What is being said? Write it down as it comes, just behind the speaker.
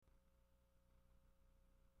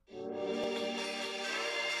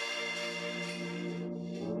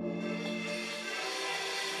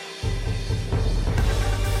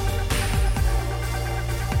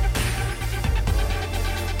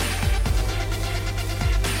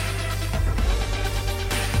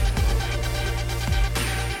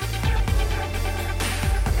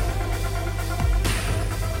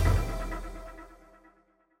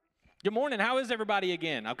Good morning. How is everybody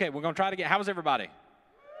again? Okay, we're going to try it again. How is everybody?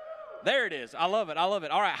 There it is. I love it. I love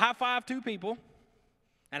it. All right, high five 2 people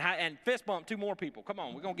and fist bump 2 more people. Come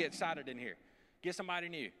on, we're going to get excited in here. Get somebody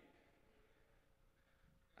new.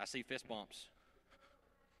 I see fist bumps.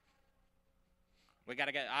 We got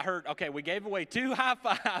to get, I heard, okay, we gave away 2 high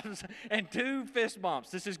fives and 2 fist bumps.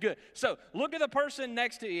 This is good. So look at the person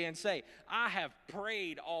next to you and say, I have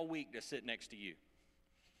prayed all week to sit next to you.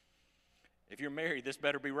 If you're married, this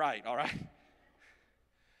better be right, all right?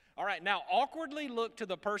 All right, now awkwardly look to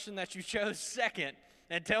the person that you chose second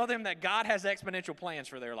and tell them that God has exponential plans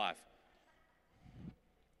for their life.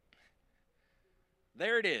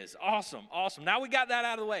 There it is. Awesome, awesome. Now we got that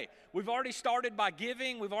out of the way. We've already started by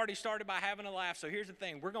giving. We've already started by having a laugh. So here's the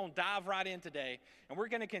thing. We're going to dive right in today, and we're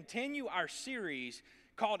going to continue our series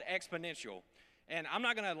called Exponential. And I'm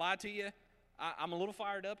not going to lie to you. I'm a little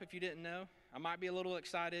fired up if you didn't know. I might be a little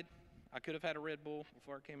excited. I could have had a Red Bull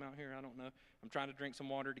before I came out here. I don't know. I'm trying to drink some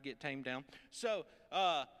water to get tamed down. So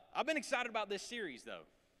I've been excited about this series, though.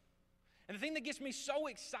 And the thing that gets me so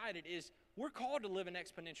excited is we're called to live an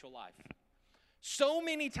exponential life. So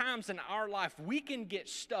many times in our life, we can get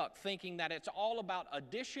stuck thinking that it's all about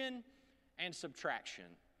addition and subtraction.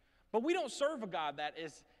 But we don't serve a God that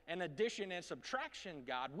is an addition and subtraction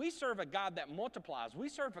God. We serve a God that multiplies. We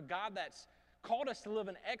serve a God that's called us to live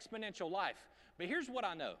an exponential life. But here's what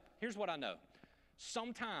I know. Here's what I know.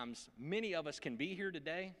 Sometimes many of us can be here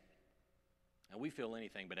today and we feel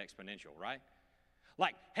anything but exponential, right?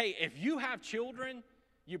 Like, hey, if you have children,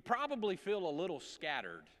 you probably feel a little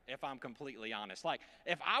scattered, if I'm completely honest. Like,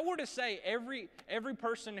 if I were to say every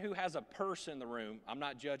person who has a purse in the room, I'm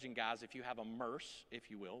not judging, guys, if you have a MERS, if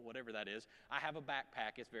you will, whatever that is. I have a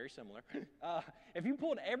backpack. It's very similar. If you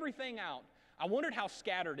pulled everything out, I wondered how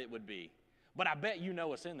scattered it would be. But I bet you know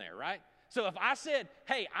what's in there, right? So if I said,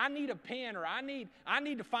 hey, I need a pen or I need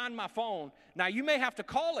to find my phone, now you may have to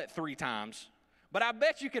call it 3 times, but I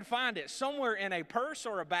bet you could find it somewhere in a purse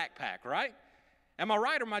or a backpack, right? Am I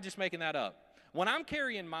right or am I just making that up? When I'm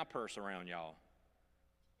carrying my purse around, y'all,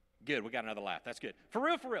 good, we got another laugh. That's good. For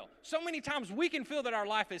real, so many times we can feel that our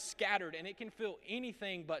life is scattered and it can feel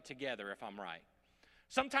anything but together, if I'm right.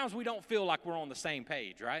 Sometimes we don't feel like we're on the same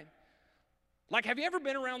page, right? Like, have you ever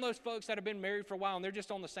been around those folks that have been married for a while and they're just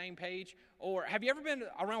on the same page? Or have you ever been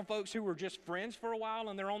around folks who were just friends for a while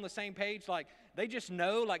and they're on the same page? Like, they just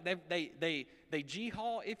know, like they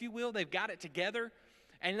G-haul, if you will. They've got it together.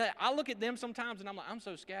 And I look at them sometimes and I'm like, I'm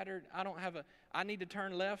so scattered. I need to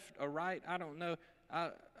turn left or right. I don't know.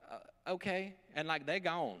 Okay. And like, they're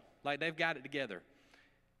gone. Like, they've got it together.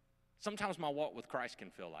 Sometimes my walk with Christ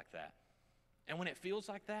can feel like that. And when it feels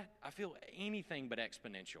like that, I feel anything but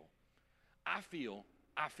exponential. I feel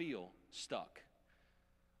stuck.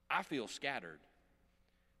 I feel scattered.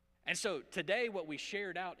 And so today what we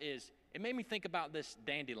shared out is, it made me think about this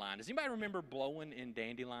dandelion. Does anybody remember blowing in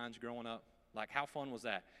dandelions growing up? Like, how fun was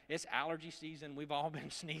that? It's allergy season. We've all been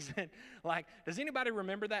sneezing. Like, does anybody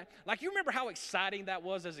remember that? Like, you remember how exciting that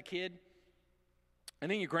was as a kid? And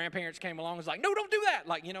then your grandparents came along and was like, no, don't do that.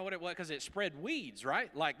 Like, you know what it was? Because it spread weeds, right?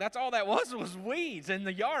 Like, that's all that was weeds in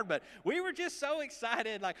the yard. But we were just so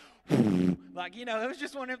excited, like, you know, it was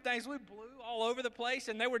just one of them things. We blew all over the place,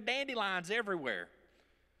 and there were dandelions everywhere.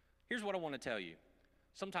 Here's what I want to tell you.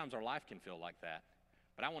 Sometimes our life can feel like that.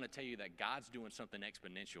 But I want to tell you that God's doing something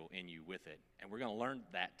exponential in you with it. And we're going to learn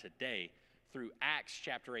that today through Acts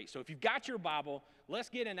chapter 8. So if you've got your Bible, let's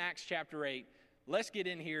get in Acts chapter 8. Let's get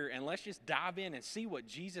in here and let's just dive in and see what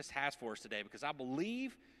Jesus has for us today, because I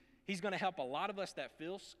believe he's going to help a lot of us that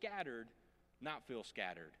feel scattered not feel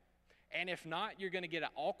scattered. And if not, you're going to get an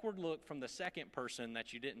awkward look from the second person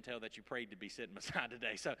that you didn't tell that you prayed to be sitting beside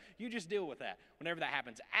today. So you just deal with that whenever that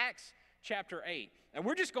happens. Acts chapter 8. And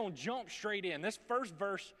we're just going to jump straight in. This first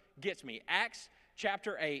verse gets me. Acts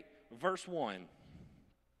chapter 8, verse 1.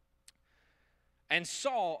 And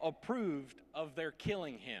Saul approved of their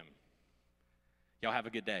killing him. Y'all have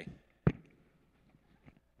a good day.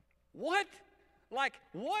 What? Like,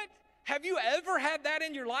 what? Have you ever had that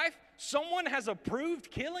in your life? Someone has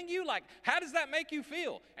approved killing you? Like, how does that make you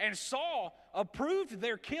feel? And Saul approved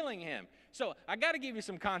their killing him. So I got to give you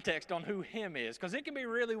some context on who him is, because it can be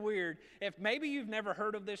really weird if maybe you've never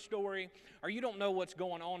heard of this story or you don't know what's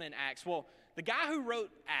going on in Acts. Well, the guy who wrote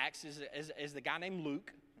Acts is the guy named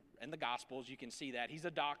Luke in the Gospels. You can see that. He's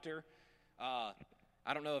a doctor.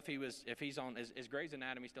 I don't know if he's on, is Grey's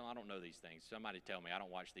Anatomy still on? I don't know these things. Somebody tell me. I don't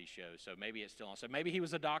watch these shows, so maybe it's still on. So maybe he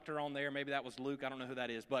was a doctor on there. Maybe that was Luke. I don't know who that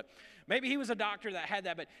is, but maybe he was a doctor that had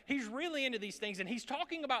that. But he's really into these things, and he's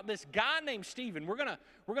talking about this guy named Stephen. We're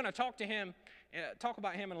gonna talk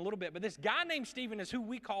about him in a little bit. But this guy named Stephen is who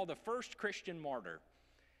we call the first Christian martyr.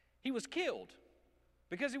 he was killed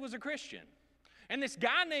because he was a Christian. And this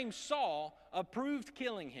guy named Saul approved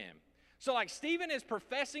killing him. So like Stephen is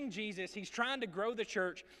professing Jesus. He's trying to grow the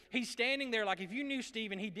church. He's standing there like if you knew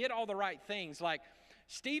Stephen, he did all the right things. Like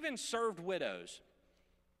Stephen served widows.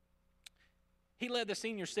 He led the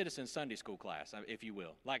senior citizen Sunday school class, if you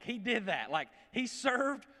will. Like he did that. Like he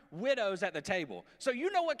served widows at the table. So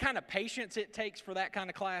you know what kind of patience it takes for that kind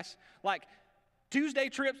of class? Like Tuesday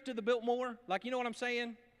trips to the Biltmore. Like you know what I'm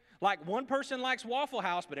saying? Like one person likes Waffle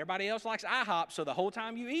House, but everybody else likes IHOP, so the whole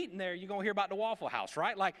time you eat in there, you're going to hear about the Waffle House,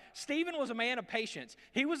 right? Like Stephen was a man of patience.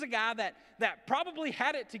 He was a guy that probably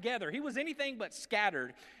had it together. He was anything but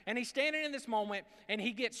scattered. And he's standing in this moment, and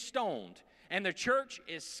he gets stoned, and the church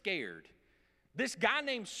is scared. This guy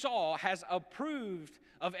named Saul has approved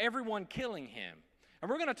of everyone killing him.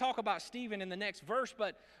 And we're going to talk about Stephen in the next verse,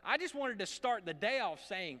 but I just wanted to start the day off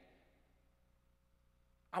saying,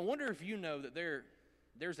 I wonder if you know that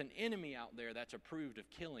there's an enemy out there that's approved of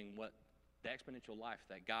killing what the exponential life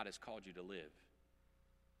that God has called you to live.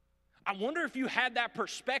 I wonder if you had that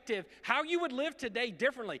perspective, how you would live today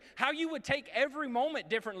differently, how you would take every moment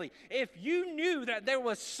differently. If you knew that there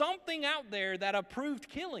was something out there that approved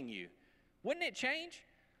killing you, wouldn't it change?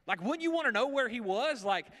 Like, wouldn't you want to know where he was?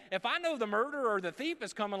 Like, if I know the murderer or the thief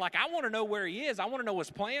is coming, like, I want to know where he is. I want to know his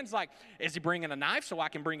plans. Like, is he bringing a knife so I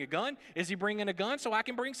can bring a gun? Is he bringing a gun so I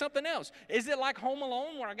can bring something else? Is it like Home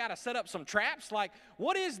Alone where I got to set up some traps? Like,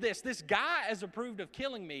 what is this? This guy has approved of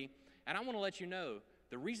killing me, and I want to let you know,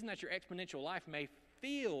 the reason that your exponential life may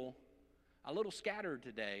feel a little scattered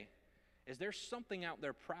today is there's something out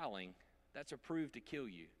there prowling that's approved to kill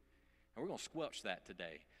you. And we're going to squelch that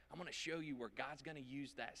today. I'm going to show you where God's going to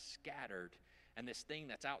use that scattered and this thing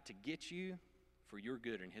that's out to get you for your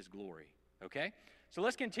good and his glory. Okay? So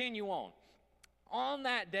let's continue on. On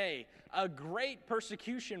that day, a great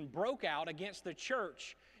persecution broke out against the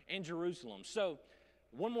church in Jerusalem. So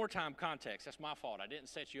one more time, context. That's my fault. I didn't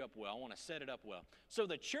set you up well. I want to set it up well. So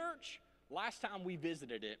the church, last time we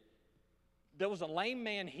visited it, there was a lame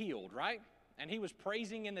man healed, right? And he was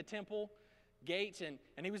praising in the temple gates, and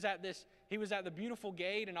he was at the beautiful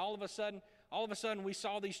gate, and all of a sudden we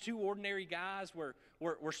saw these two ordinary guys were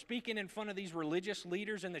speaking in front of these religious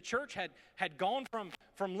leaders, and the church had gone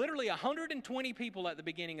from literally 120 people at the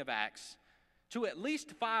beginning of Acts to at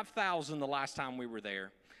least 5,000 the last time we were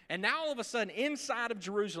there. And now all of a sudden inside of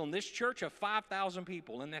Jerusalem, this church of 5,000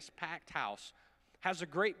 people in this packed house has a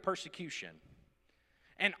great persecution.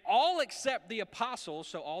 And all except the apostles,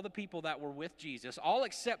 so all the people that were with Jesus, all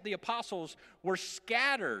except the apostles were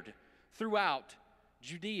scattered throughout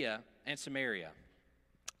Judea and Samaria.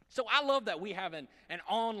 So I love that we have an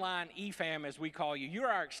online EFAM, as we call you.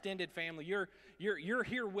 You're our extended family. You're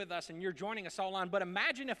here with us, and you're joining us online. But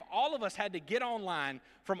imagine if all of us had to get online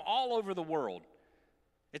from all over the world.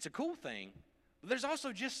 It's a cool thing. But there's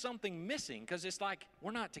also just something missing because it's like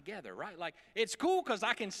we're not together, right? Like it's cool because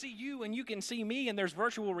I can see you and you can see me and there's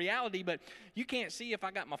virtual reality, but you can't see if I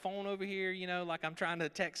got my phone over here, you know, like I'm trying to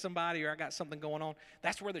text somebody or I got something going on.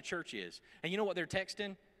 That's where the church is. And you know what they're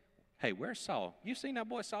texting? Hey, where's Saul? You seen that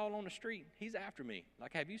boy Saul on the street? He's after me.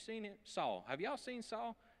 Like, have you seen it? Saul. Have y'all seen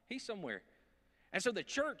Saul? He's somewhere. And so the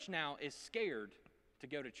church now is scared to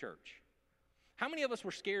go to church. How many of us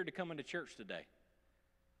were scared to come into church today?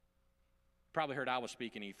 Probably heard I was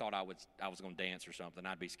speaking and you thought I was going to dance or something.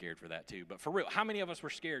 I'd be scared for that too. But for real, how many of us were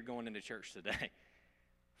scared going into church today?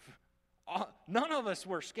 None of us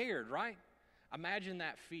were scared, right? Imagine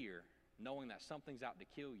that fear, knowing that something's out to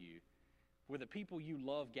kill you, where the people you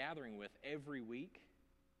love gathering with every week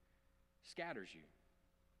scatters you.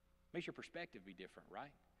 Makes your perspective be different,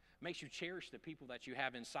 right? Makes you cherish the people that you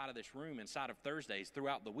have inside of this room, inside of Thursdays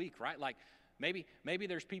throughout the week, right? Like maybe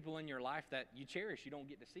there's people in your life that you cherish, you don't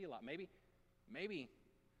get to see a lot. Maybe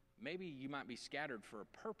you might be scattered for a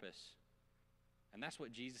purpose, and that's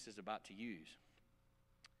what Jesus is about to use.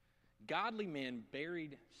 Godly men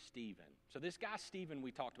buried Stephen. So this guy Stephen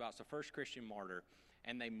we talked about is the first Christian martyr,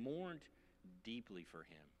 and they mourned deeply for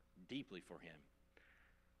him.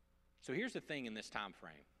 So here's the thing in this time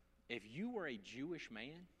frame. If you were a Jewish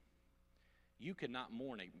man, you could not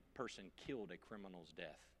mourn a person killed a criminal's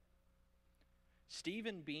death.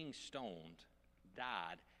 Stephen being stoned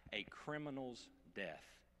died a criminal's death.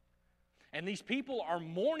 And these people are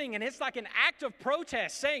mourning, and it's like an act of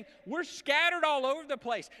protest, saying, we're scattered all over the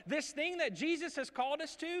place. This thing that Jesus has called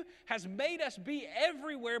us to has made us be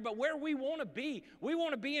everywhere but where we want to be. We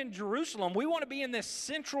want to be in Jerusalem. We want to be in this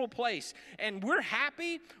central place. And we're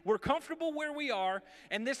happy, we're comfortable where we are,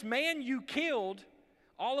 and this man you killed,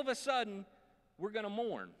 all of a sudden, we're going to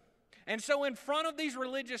mourn. And so in front of these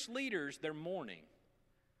religious leaders, they're mourning.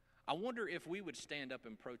 I wonder if we would stand up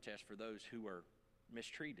and protest for those who are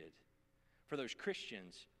mistreated, for those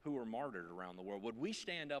Christians who are martyred around the world. Would we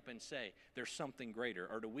stand up and say there's something greater?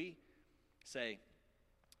 Or do we say,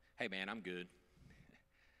 hey man, I'm good.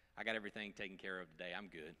 I got everything taken care of today. I'm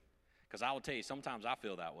good. Because I will tell you, sometimes I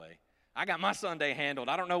feel that way. I got my Sunday handled.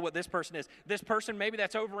 I don't know what this person is. This person maybe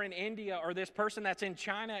that's over in India, or this person that's in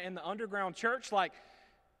China in the underground church, like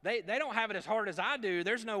they don't have it as hard as I do.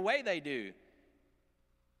 There's no way they do.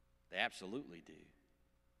 They absolutely do.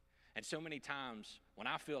 And so many times when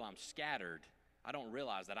I feel I'm scattered, I don't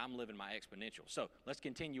realize that I'm living my exponential. So let's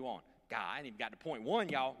continue on. God, I ain't even got to point one,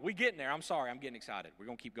 y'all. We getting there. I'm sorry. I'm getting excited. We're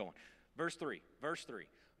going to keep going. Verse 3.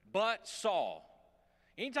 But Saul.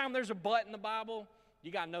 Anytime there's a but in the Bible,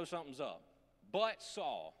 you got to know something's up. But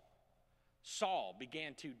Saul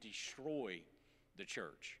began to destroy the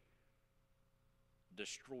church.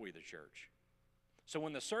 Destroy the church. So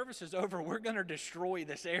when the service is over, we're going to destroy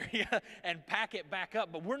this area and pack it back up.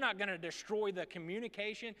 But we're not going to destroy the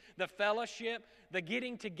communication, the fellowship, the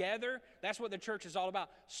getting together. That's what the church is all about.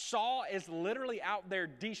 Saul is literally out there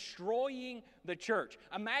destroying the church.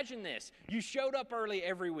 Imagine this. You showed up early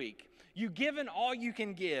every week. You've given all you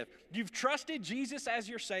can give. You've trusted Jesus as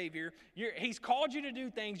your Savior. He's called you to do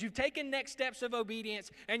things. You've taken next steps of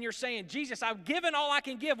obedience, and you're saying, Jesus, I've given all I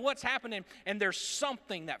can give. What's happening? And there's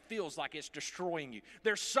something that feels like it's destroying you.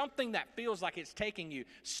 There's something that feels like it's taking you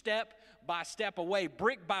step by step away,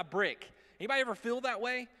 brick by brick. Anybody ever feel that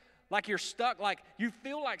way? Like you're stuck, like you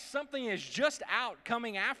feel like something is just out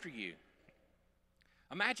coming after you.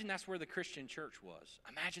 Imagine that's where the Christian church was.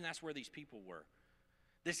 Imagine that's where these people were.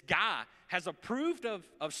 This guy has approved of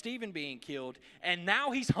Stephen being killed, and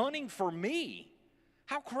now he's hunting for me.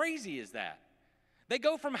 How crazy is that? They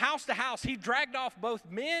go from house to house. He dragged off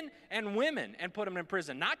both men and women and put them in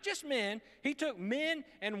prison. Not just men. He took men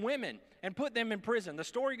and women and put them in prison. The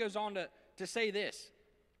story goes on to say this.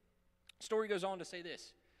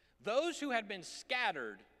 Those who had been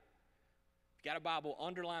scattered, if you got a Bible,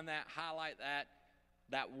 underline that, highlight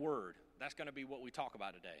that word. That's going to be what we talk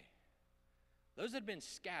about today. Those that had been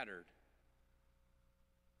scattered,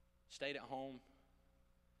 stayed at home,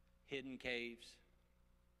 hid in caves.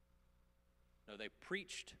 No, they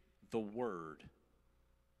preached the word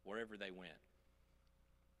wherever they went.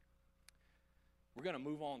 We're going to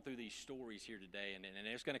move on through these stories here today, and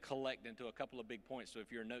it's going to collect into a couple of big points. So if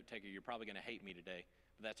you're a note taker, you're probably going to hate me today,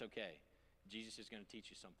 but that's okay. Jesus is going to teach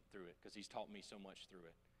you something through it because he's taught me so much through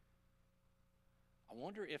it. I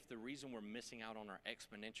wonder if the reason we're missing out on our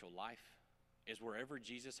exponential life is wherever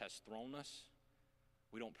Jesus has thrown us,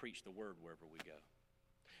 we don't preach the word wherever we go.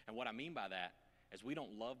 And what I mean by that is we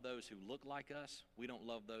don't love those who look like us. We don't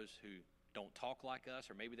love those who don't talk like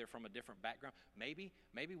us, or maybe they're from a different background. Maybe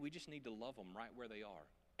we just need to love them right where they are.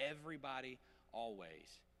 Everybody,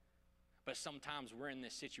 always. But sometimes we're in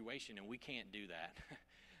this situation and we can't do that.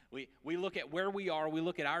 We look at where we are, we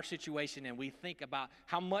look at our situation, and we think about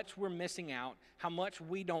how much we're missing out, how much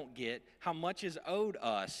we don't get, how much is owed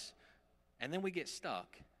us, and then we get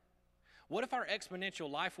stuck. What if our exponential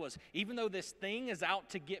life was, even though this thing is out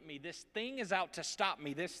to get me, this thing is out to stop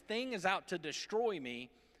me, this thing is out to destroy me,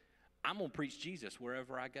 I'm going to preach Jesus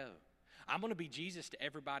wherever I go. I'm going to be Jesus to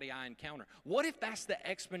everybody I encounter. What if that's the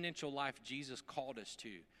exponential life Jesus called us to?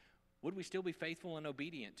 Would we still be faithful and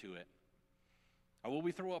obedient to it? Or will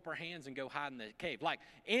we throw up our hands and go hide in the cave? Like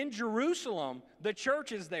in Jerusalem, the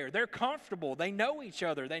church is there. They're comfortable. They know each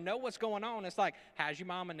other. They know what's going on. It's like, how's your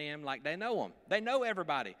mom and them? Like they know them. They know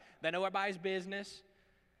everybody. They know everybody's business.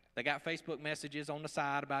 They got Facebook messages on the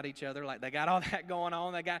side about each other. Like they got all that going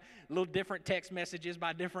on. They got little different text messages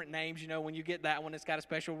by different names. You know, when you get that one, it's got a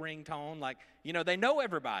special ringtone. Like, you know, they know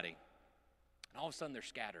everybody. And all of a sudden they're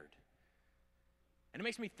scattered. And it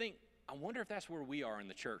makes me think, I wonder if that's where we are in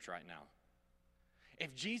the church right now.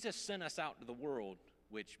 If Jesus sent us out to the world,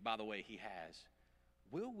 which, by the way, he has,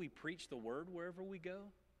 will we preach the word wherever we go?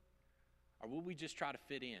 Or will we just try to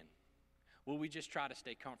fit in? Will we just try to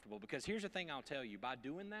stay comfortable? Because here's the thing I'll tell you. By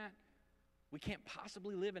doing that, we can't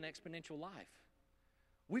possibly live an exponential life.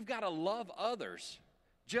 We've got to love others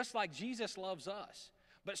just like Jesus loves us.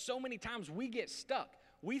 But so many times we get stuck.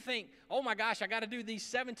 We think, oh my gosh, I got to do these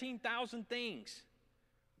 17,000 things.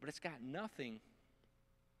 But it's got nothing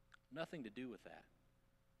to do with that.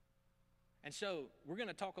 And so we're going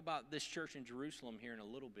to talk about this church in Jerusalem here in a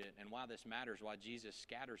little bit and why this matters, why Jesus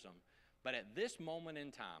scatters them. But at this moment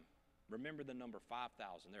in time, remember the number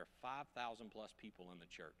 5,000. There are 5,000 plus people in the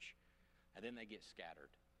church. And then they get scattered.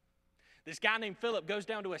 This guy named Philip goes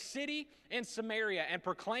down to a city in Samaria and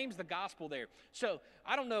proclaims the gospel there. So,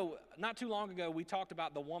 I don't know, not too long ago we talked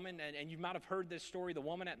about the woman, and you might have heard this story, the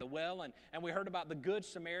woman at the well, and we heard about the Good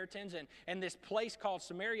Samaritans and this place called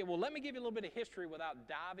Samaria. Well, let me give you a little bit of history without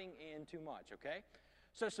diving in too much, okay?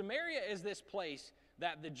 So, Samaria is this place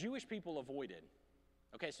that the Jewish people avoided.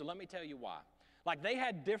 Okay, so let me tell you why. Like, they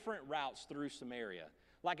had different routes through Samaria.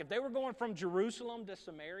 Like, if they were going from Jerusalem to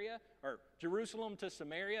Samaria, or Jerusalem to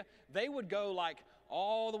Samaria, they would go, like,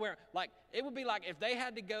 all the way. Like, it would be like if they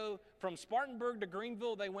had to go from Spartanburg to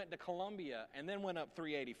Greenville, they went to Columbia and then went up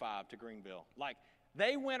 385 to Greenville. Like,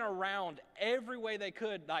 they went around every way they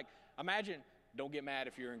could. Like, imagine, don't get mad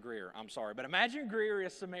if you're in Greer, I'm sorry, but imagine Greer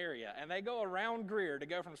is Samaria, and they go around Greer to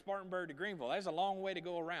go from Spartanburg to Greenville. That's a long way to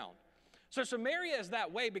go around. So Samaria is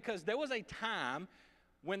that way because there was a time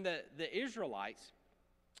when the Israelites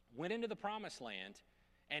went into the promised land,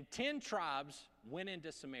 and 10 tribes went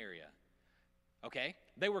into Samaria. Okay?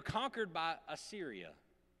 They were conquered by Assyria.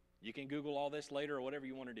 You can Google all this later or whatever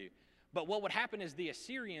you want to do. But what would happen is the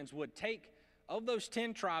Assyrians would take of those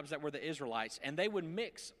 10 tribes that were the Israelites, and they would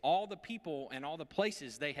mix all the people and all the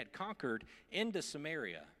places they had conquered into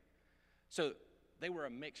Samaria. So they were a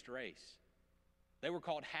mixed race. They were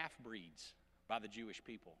called half-breeds by the Jewish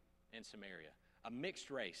people in Samaria. A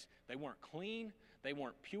mixed race. They weren't clean. They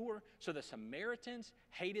weren't pure. So the Samaritans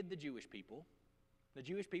hated the Jewish people. The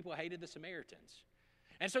Jewish people hated the Samaritans.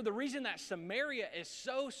 And so the reason that Samaria is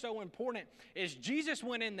so important is Jesus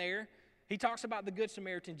went in there. He talks about the Good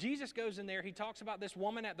Samaritan. Jesus goes in there. He talks about this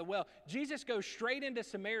woman at the well. Jesus goes straight into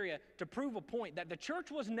Samaria to prove a point that the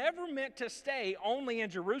church was never meant to stay only in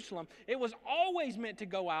Jerusalem. It was always meant to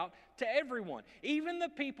go out to everyone, even the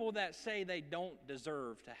people that say they don't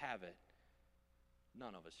deserve to have it.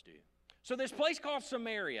 None of us do. So this place called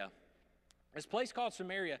Samaria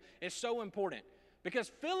is so important because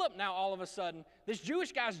Philip now all of a sudden, this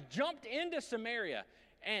Jewish guy's jumped into Samaria.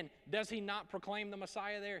 And does he not proclaim the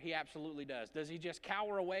Messiah there? He absolutely does. Does he just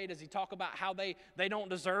cower away? Does he talk about how they don't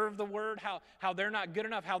deserve the word, how they're not good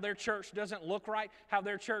enough, how their church doesn't look right, how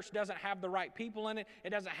their church doesn't have the right people in it,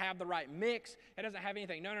 it doesn't have the right mix, it doesn't have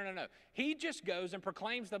anything. No. He just goes and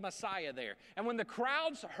proclaims the Messiah there. And when the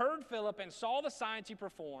crowds heard Philip and saw the signs he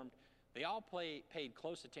performed, they all paid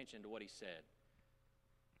close attention to what he said.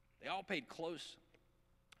 They all paid close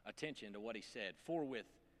attention to what he said. For with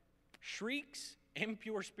shrieks,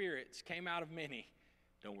 impure spirits came out of many.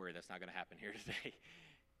 Don't worry, that's not going to happen here today.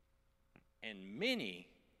 And many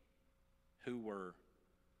who were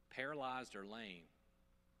paralyzed or lame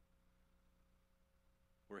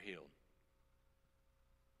were healed.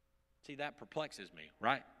 See, that perplexes me,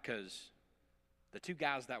 right? Because the two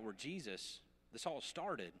guys that were Jesus, this all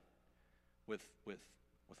started with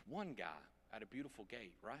one guy at a beautiful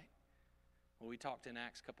gate, right? When we talked in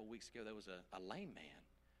Acts a couple weeks ago, there was a lame man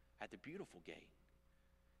at the beautiful gate.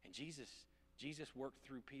 And Jesus worked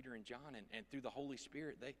through Peter and John, and through the Holy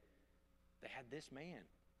Spirit, they had this man.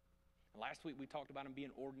 And last week we talked about him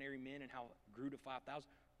being ordinary men and how it grew to 5,000.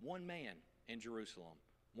 One man in Jerusalem,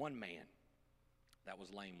 one man that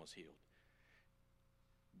was lame was healed.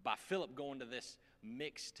 By Philip going to this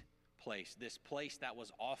mixed place, this place that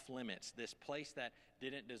was off limits, this place that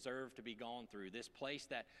didn't deserve to be gone through, this place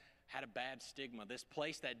that had a bad stigma, this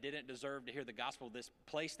place that didn't deserve to hear the gospel, this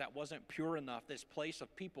place that wasn't pure enough, this place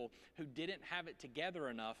of people who didn't have it together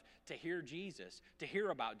enough to hear Jesus, to hear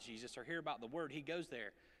about Jesus or hear about the word. He goes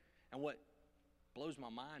there. And what blows my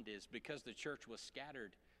mind is because the church was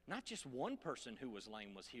scattered, not just one person who was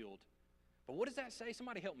lame was healed, but what does that say?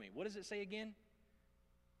 Somebody help me. What does it say again?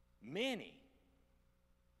 Many.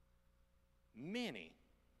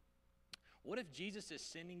 What if Jesus is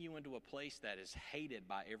sending you into a place that is hated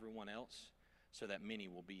by everyone else so that many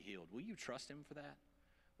will be healed? Will you trust him for that?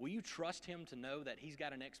 Will you trust him to know that he's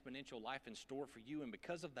got an exponential life in store for you, and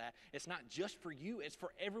because of that, it's not just for you, it's for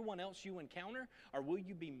everyone else you encounter? Or will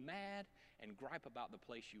you be mad and gripe about the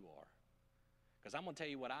place you are? Because I'm going to tell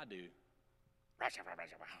you what I do.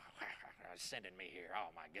 Sending me here. Oh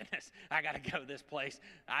my goodness, I got to go this place.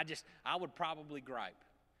 I would probably gripe.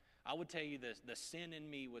 I would tell you this, the sin in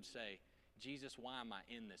me would say, Jesus, why am I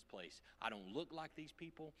in this place? I don't look like these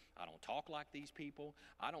people. I don't talk like these people.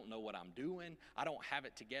 I don't know what I'm doing. I don't have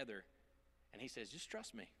it together. And he says, just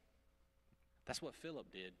trust me. That's what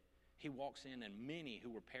Philip did. He walks in and many who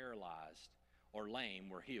were paralyzed or lame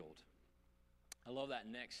were healed. I love that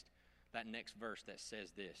next verse that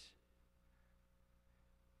says this.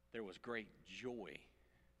 There was great joy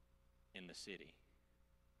in the city.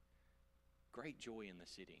 Great joy in the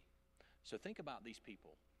city. So think about these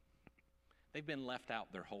people. They've been left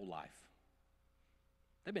out their whole life.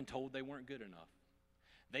 They've been told they weren't good enough.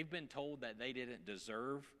 They've been told that they didn't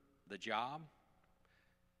deserve the job.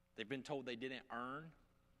 They've been told they didn't earn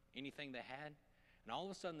anything they had. And all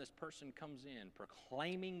of a sudden, this person comes in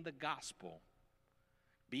proclaiming the gospel,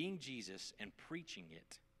 being Jesus, and preaching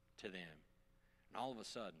it to them. And all of a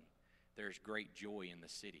sudden, there's great joy in the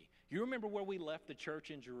city. You remember where we left the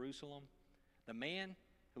church in Jerusalem? The man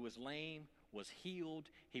who was lame was healed.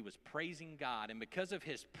 He was praising God. And because of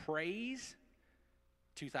his praise,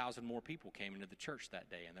 2,000 more people came into the church that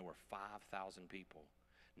day, and there were 5,000 people.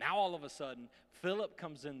 Now all of a sudden, Philip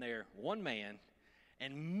comes in there, one man,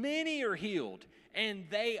 and many are healed, and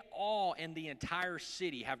they all in the entire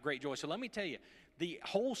city have great joy. So let me tell you, the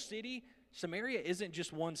whole city, Samaria isn't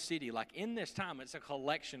just one city. Like in this time, it's a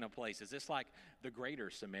collection of places. It's like the greater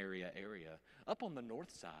Samaria area. Up on the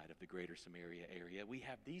north side of the greater Samaria area, we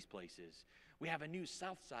have these places. We have a new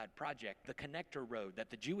south side project, the connector road that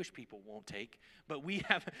the Jewish people won't take, but we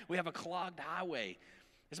have a clogged highway.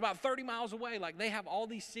 It's about 30 miles away. Like they have all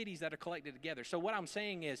these cities that are collected together. So what I'm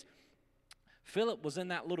saying is, Philip was in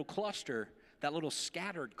that little cluster, that little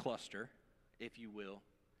scattered cluster, if you will.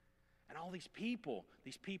 And all these people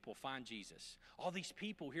find Jesus. All these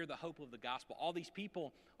people hear the hope of the gospel. All these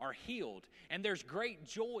people are healed. And there's great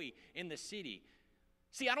joy in the city.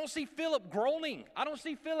 See, I don't see Philip groaning. I don't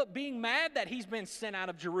see Philip being mad that he's been sent out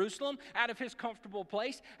of Jerusalem, out of his comfortable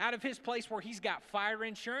place, out of his place where he's got fire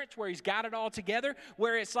insurance, where he's got it all together,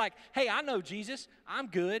 where it's like, hey, I know Jesus, I'm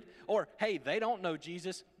good. Or, hey, they don't know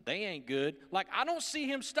Jesus, they ain't good. Like, I don't see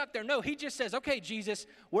him stuck there. No, he just says, okay, Jesus,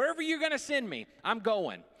 wherever you're going to send me, I'm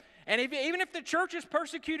going. And even if the church is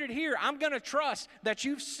persecuted here, I'm going to trust that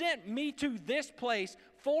you've sent me to this place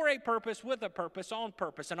for a purpose, with a purpose, on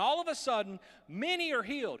purpose. And all of a sudden, many are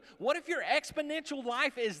healed. What if your exponential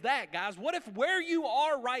life is that, guys? What if where you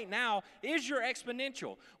are right now is your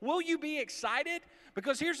exponential? Will you be excited?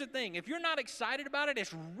 Because here's the thing. If you're not excited about it,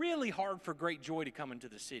 it's really hard for great joy to come into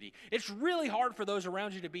the city. It's really hard for those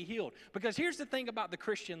around you to be healed. Because here's the thing about the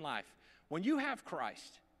Christian life. When you have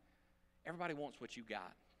Christ, everybody wants what you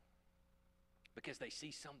got. Because they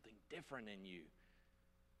see something different in you.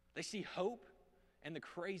 They see hope in the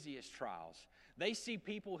craziest trials. They see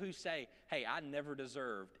people who say, hey, I never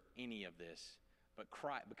deserved any of this, but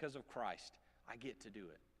because of Christ, I get to do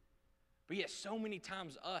it. But yet so many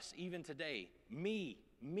times us, even today, me,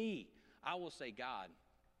 I will say, God,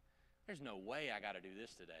 there's no way I got to do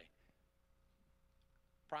this today.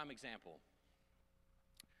 Prime example.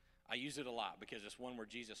 I use it a lot because it's one where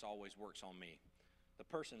Jesus always works on me. The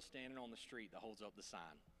person standing on the street that holds up the sign.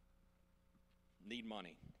 Need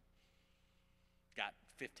money. Got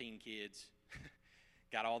 15 kids.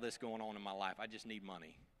 Got all this going on in my life. I just need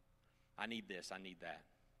money. I need this. I need that.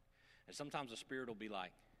 And sometimes the Spirit will be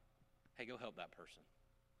like, hey, go help that person.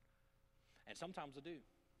 And sometimes I do.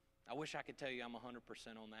 I wish I could tell you I'm 100%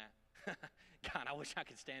 on that. God, I wish I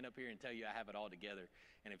could stand up here and tell you I have it all together.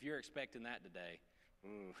 And if you're expecting that today,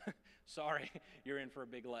 sorry, you're in for a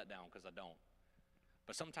big letdown because I don't.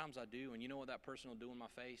 But sometimes I do, and you know what that person will do in my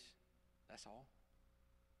face? That's all.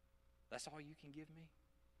 That's all you can give me?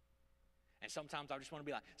 And sometimes I just want to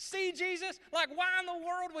be like, see, Jesus? Like, why in the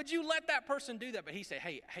world would you let that person do that? But he said,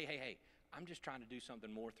 hey, I'm just trying to do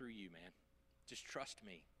something more through you, man. Just trust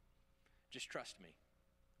me. Just trust me.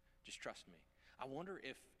 Just trust me. I wonder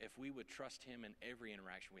if we would trust him in every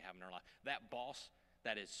interaction we have in our life. That boss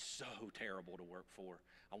that is so terrible to work for,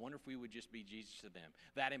 I wonder if we would just be Jesus to them.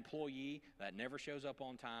 That employee that never shows up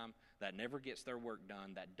on time, that never gets their work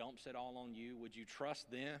done, that dumps it all on you, would you trust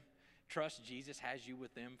them? Trust Jesus has you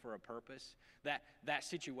with them for a purpose. That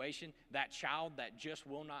situation, that child that just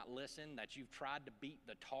will not listen, that you've tried to beat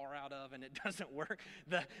the tar out of and it doesn't work,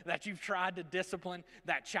 that you've tried to discipline,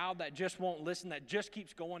 that child that just won't listen, that just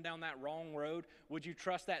keeps going down that wrong road, would you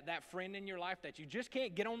trust that friend in your life that you just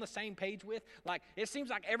can't get on the same page with? Like, it seems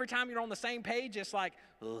like every time you're on the same page, it's like,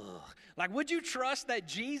 ugh. Like, would you trust that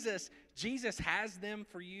Jesus has them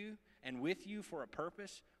for you and with you for a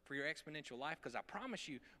purpose? For your exponential life, because I promise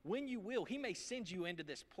you, when you will, he may send you into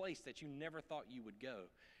this place that you never thought you would go.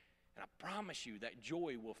 And I promise you that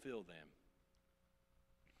joy will fill them.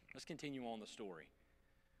 Let's continue on the story.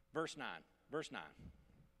 Verse 9.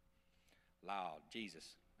 Lord,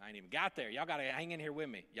 Jesus, I ain't even got there. Y'all got to hang in here with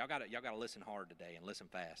me. Y'all got to listen hard today and listen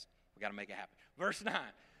fast. We got to make it happen.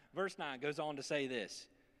 Verse 9 goes on to say this.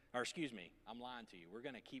 Or excuse me, I'm lying to you. We're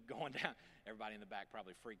going to keep going down. Everybody in the back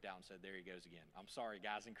probably freaked out and said, there he goes again. I'm sorry,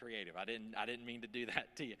 guys in creative. I didn't mean to do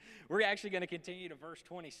that to you. We're actually going to continue to verse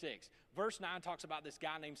 26. Verse 9 talks about this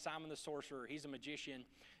guy named Simon the Sorcerer. He's a magician,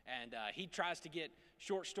 and he tries to get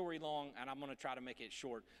short story long, and I'm going to try to make it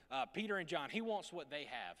short. Peter and John, he wants what they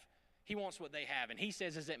have. he wants what they have. And he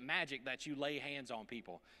says, is it magic that you lay hands on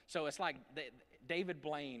people? So it's like David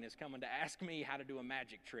Blaine is coming to ask me how to do a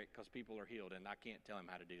magic trick because people are healed, and I can't tell him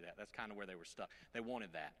how to do that. That's kind of where they were stuck. They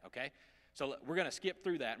wanted that, okay? So we're going to skip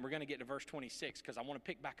through that, and we're going to get to verse 26 because I want to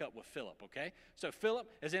pick back up with Philip, okay? So Philip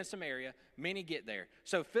is in Samaria. Many get there.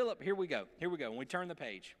 So Philip, here we go. When we turn the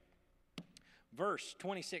page. Verse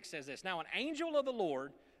 26 says this. Now an angel of the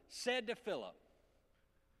Lord said to Philip,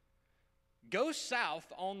 go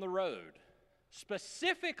south on the road,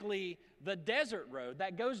 specifically the desert road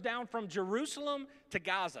that goes down from Jerusalem to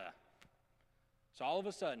Gaza. So all of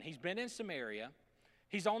a sudden, he's been in Samaria.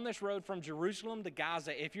 He's on this road from Jerusalem to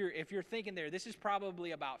Gaza. If you're thinking there, this is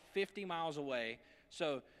probably about 50 miles away.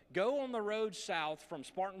 So go on the road south from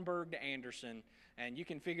Spartanburg to Anderson, and you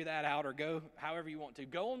can figure that out or go however you want to.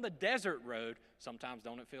 Go on the desert road. Sometimes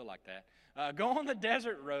don't it feel like that? Go on the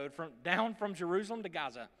desert road down from Jerusalem to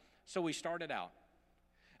Gaza. So he started out.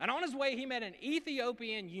 And on his way, he met an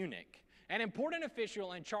Ethiopian eunuch, an important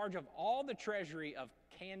official in charge of all the treasury of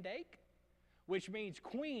Kandake, which means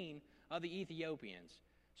queen of the Ethiopians.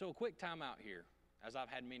 So a quick time out here, as I've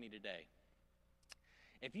had many today.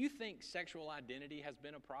 If you think sexual identity has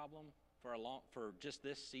been a problem for just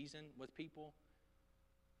this season with people,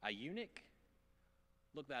 a eunuch,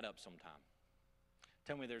 look that up sometime.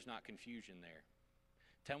 Tell me there's not confusion there.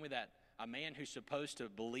 Tell me that a man who's supposed to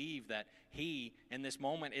believe that he, in this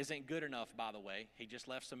moment, isn't good enough, by the way. He just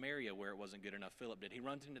left Samaria where it wasn't good enough. Philip did. He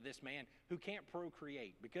runs into this man who can't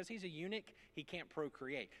procreate. Because he's a eunuch, he can't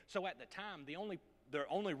procreate. So at the time, the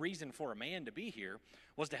only reason for a man to be here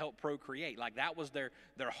was to help procreate. Like that was their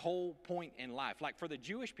whole point in life. Like for the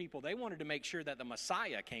Jewish people, they wanted to make sure that the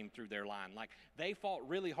Messiah came through their line. Like they fought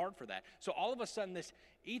really hard for that. So all of a sudden, this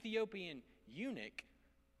Ethiopian eunuch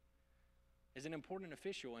is an important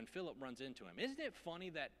official, and Philip runs into him. Isn't it funny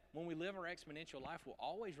that when we live our exponential life, we'll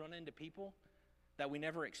always run into people that we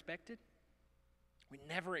never expected? We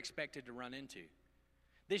never expected to run into.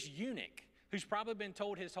 This eunuch, who's probably been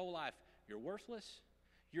told his whole life, you're worthless,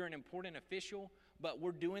 you're an important official, but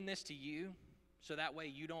we're doing this to you so that way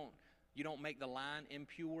you don't make the line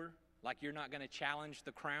impure, like you're not going to challenge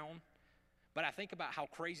the crown. But I think about how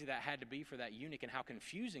crazy that had to be for that eunuch and how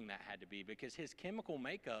confusing that had to be because his chemical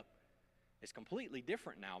makeup is completely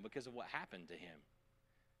different now because of what happened to him.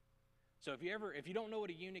 So if you don't know what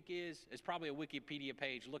a eunuch is, it's probably a Wikipedia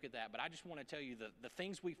page, look at that. But I just want to tell you the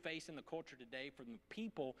things we face in the culture today from the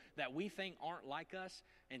people that we think aren't like us,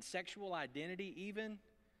 and sexual identity even,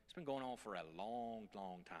 it's been going on for a long,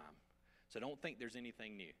 long time. So don't think there's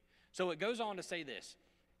anything new. So it goes on to say this.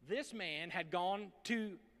 This man had gone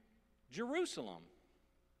to Jerusalem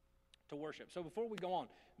to worship. So before we go on,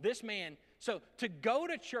 this man, so to go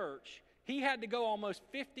to church, he had to go almost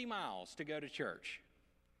 50 miles to go to church.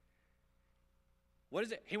 What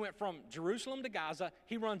is it? He went from Jerusalem to Gaza.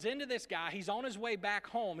 He runs into this guy. He's on his way back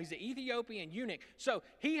home. He's an Ethiopian eunuch. So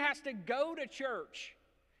he has to go to church.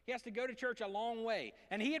 He has to go to church a long way.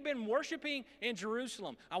 And he had been worshiping in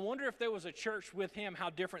Jerusalem. I wonder if there was a church with him, how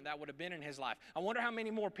different that would have been in his life. I wonder how many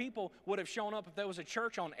more people would have shown up if there was a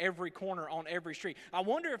church on every corner, on every street. I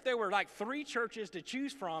wonder if there were like 3 churches to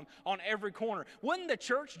choose from on every corner. Wouldn't the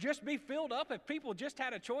church just be filled up if people just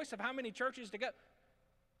had a choice of how many churches to go?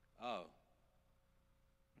 Oh,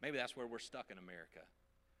 maybe that's where we're stuck in America.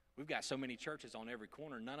 We've got so many churches on every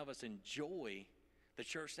corner. None of us enjoy the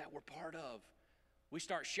church that we're part of. We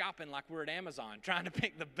start shopping like we're at Amazon, trying to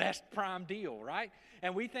pick the best prime deal, right?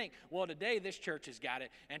 And we think, well, today this church has got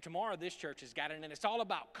it, and tomorrow this church has got it, and it's all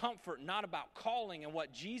about comfort, not about calling and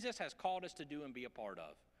what Jesus has called us to do and be a part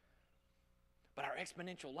of. But our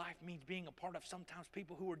exponential life means being a part of sometimes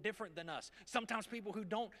people who are different than us, sometimes people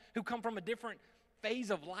who come from a different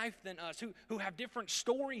phase of life than us, who have different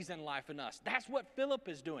stories in life than us. That's what Philip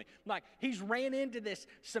is doing. Like, he's ran into this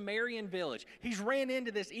Samaritan village. He's ran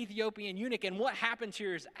into this Ethiopian eunuch, and what happens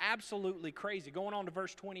here is absolutely crazy. Going on to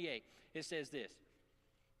verse 28, it says this.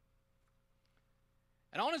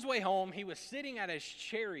 And on his way home, he was sitting at his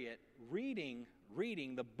chariot reading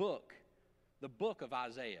the book of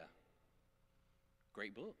Isaiah.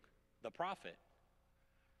 Great book. The prophet.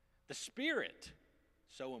 The Spirit,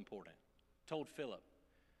 so important, told Philip,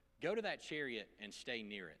 go to that chariot and stay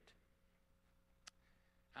near it.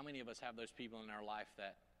 How many of us have those people in our life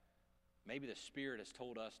that maybe the Spirit has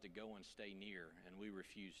told us to go and stay near and we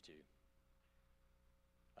refuse to?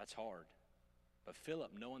 That's hard. But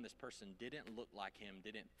Philip, knowing this person didn't look like him,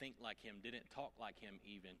 didn't think like him, didn't talk like him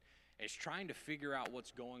even, is trying to figure out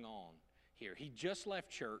what's going on here. He just left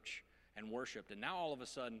church and worshiped, and now all of a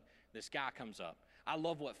sudden this guy comes up. I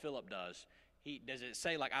love what Philip does. Does it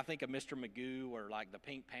say, like, I think of Mr. Magoo or like the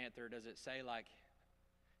Pink Panther? Does it say, like,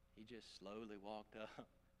 He just slowly walked up.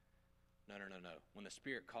 No. When the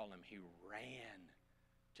Spirit called him, he ran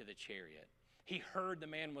to the chariot. He heard the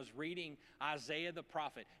man was reading Isaiah the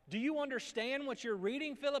prophet. Do you understand what you're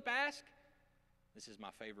reading? Philip asked. This is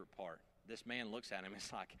my favorite part. This man looks at him.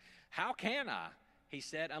 It's like, how can I? He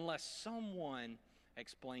said, unless someone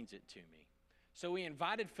explains it to me. So he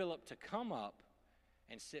invited Philip to come up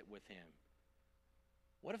and sit with him.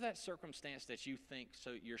 What if that circumstance that you think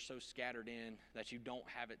you're so scattered in that you don't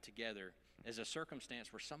have it together is a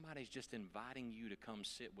circumstance where somebody's just inviting you to come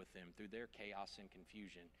sit with them through their chaos and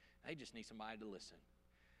confusion? They just need somebody to listen.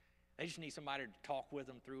 They just need somebody to talk with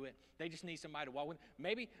them through it. They just need somebody to walk with them.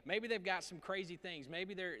 Maybe they've got some crazy things.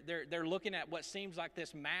 Maybe they're looking at what seems like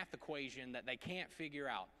this math equation that they can't figure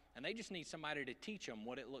out. And they just need somebody to teach them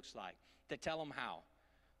what it looks like, to tell them how.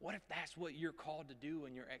 What if that's what you're called to do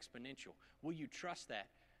in your exponential? Will you trust that?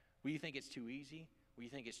 Will you think it's too easy? Will you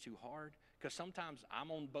think it's too hard? Because sometimes I'm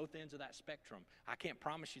on both ends of that spectrum. I can't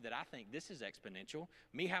promise you that I think this is exponential.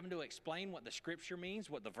 Me having to explain what the scripture means,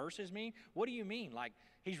 what the verses mean. What do you mean? Like,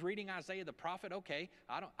 he's reading Isaiah the prophet. Okay,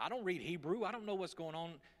 I don't read Hebrew. I don't know what's going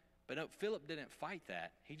on. But no, Philip didn't fight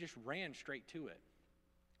that. He just ran straight to it.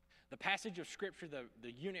 The passage of scripture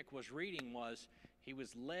the eunuch was reading was, he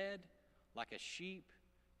was led like a sheep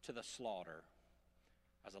to the slaughter,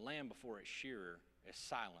 as a lamb before its shearer is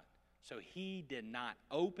silent. So he did not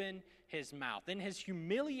open his mouth. In his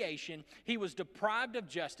humiliation, he was deprived of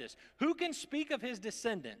justice. Who can speak of his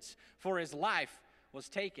descendants? For his life was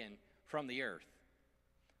taken from the earth.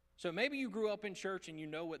 So maybe you grew up in church and you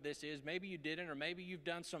know what this is. Maybe you didn't, or maybe you've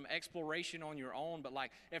done some exploration on your own. But like,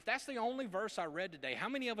 if that's the only verse I read today, how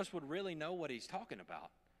many of us would really know what he's talking about?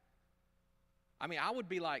 I mean, I would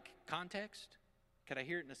be like, context? Could I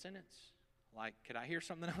hear it in a sentence? Like, could I hear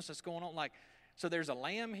something else that's going on? Like, so there's a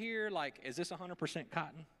lamb here. Like, is this 100%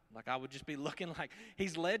 cotton? Like, I would just be looking like,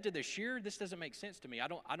 he's led to the shear. This doesn't make sense to me. I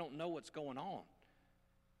don't know what's going on.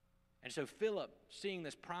 And so Philip, seeing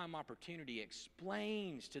this prime opportunity,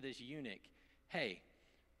 explains to this eunuch, hey,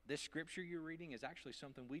 this scripture you're reading is actually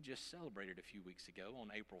something we just celebrated a few weeks ago on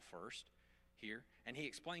April 1st here. And he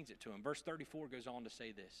explains it to him. Verse 34 goes on to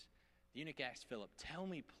say this. The eunuch asked Philip, tell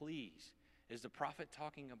me, please, is the prophet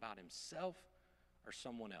talking about himself or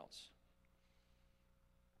someone else?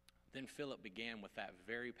 Then Philip began with that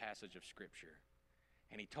very passage of scripture,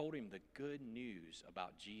 and he told him the good news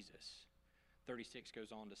about Jesus. 36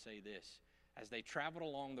 goes on to say this. As they traveled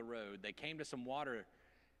along the road, they came to some water.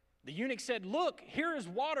 The eunuch said, look, here is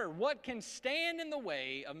water. What can stand in the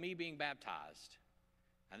way of me being baptized?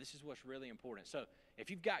 Now, this is what's really important. So if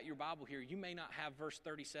you've got your Bible here, you may not have verse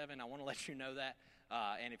 37. I want to let you know that.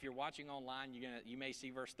 And if you're watching online, you may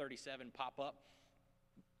see verse 37 pop up.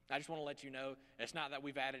 I just want to let you know, it's not that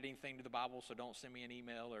we've added anything to the Bible, so don't send me an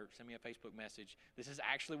email or send me a Facebook message. This is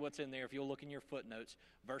actually what's in there. If you'll look in your footnotes,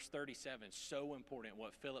 verse 37 is so important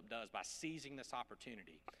what Philip does by seizing this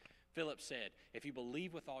opportunity. Philip said, if you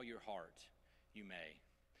believe with all your heart, you may.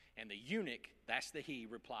 And the eunuch, that's the he,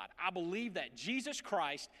 replied, I believe that Jesus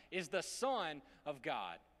Christ is the Son of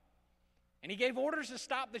God. And he gave orders to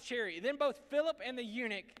stop the chariot. Then both Philip and the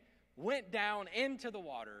eunuch went down into the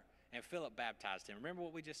water, and Philip baptized him. Remember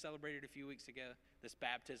what we just celebrated a few weeks ago? This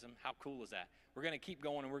baptism. How cool is that? We're going to keep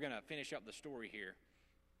going, and we're going to finish up the story here.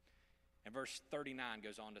 And verse 39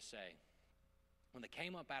 goes on to say, when they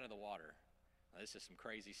came up out of the water, now this is some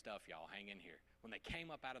crazy stuff, y'all. Hang in here. When they came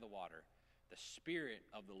up out of the water, the Spirit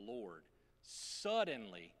of the Lord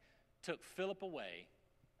suddenly took Philip away.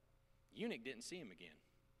 The eunuch didn't see him again,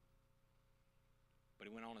 but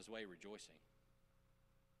he went on his way rejoicing.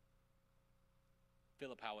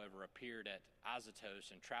 Philip, however, appeared at Azotus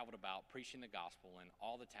and traveled about preaching the gospel in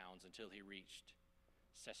all the towns until he reached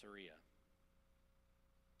Caesarea.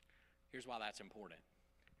 Here's why that's important.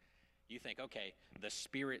 You think, okay, the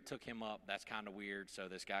Spirit took him up. That's kind of weird. So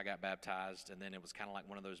this guy got baptized, and then it was kind of like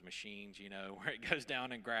one of those machines, you know, where it goes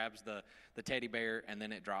down and grabs the teddy bear, and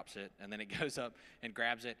then it drops it, and then it goes up and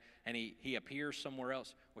grabs it, and he appears somewhere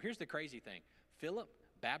else. Well, here's the crazy thing. Philip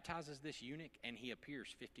baptizes this eunuch, and he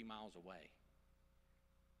appears 50 miles away.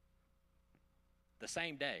 The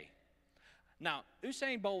same day. Now,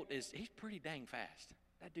 Usain Bolt he's pretty dang fast.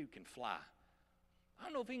 That dude can fly. I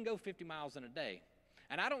don't know if he can go 50 miles in a day.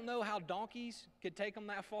 And I don't know how donkeys could take them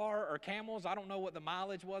that far, or camels. I don't know what the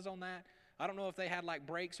mileage was on that. I don't know if they had like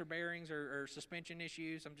brakes or bearings or suspension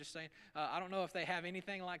issues. I'm just saying. I don't know if they have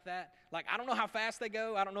anything like that. Like, I don't know how fast they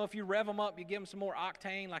go. I don't know if you rev them up, you give them some more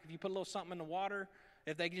octane. Like if you put a little something in the water,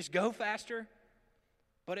 if they just go faster.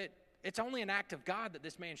 But it's only an act of God that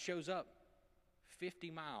this man shows up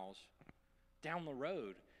 50 miles down the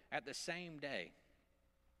road at the same day,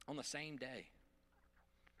 on the same day.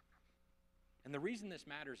 And the reason this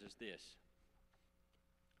matters is this.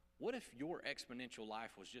 What if your exponential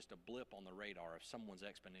life was just a blip on the radar of someone's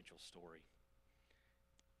exponential story?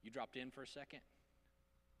 You dropped in for a second,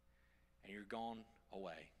 and you're gone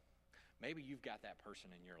away. Maybe you've got that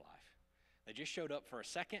person in your life. They just showed up for a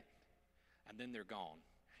second, and then they're gone.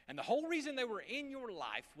 And the whole reason they were in your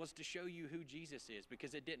life was to show you who Jesus is,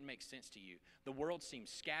 because it didn't make sense to you. The world seemed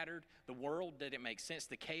scattered. The world didn't make sense.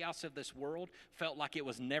 The chaos of this world felt like it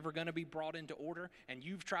was never going to be brought into order, and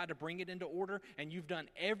you've tried to bring it into order, and you've done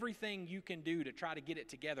everything you can do to try to get it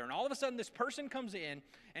together. And all of a sudden, this person comes in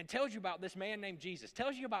and tells you about this man named Jesus,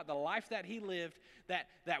 tells you about the life that he lived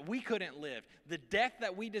that we couldn't live, the death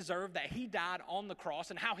that we deserved, that he died on the cross,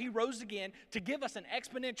 and how he rose again to give us an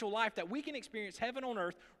exponential life that we can experience heaven on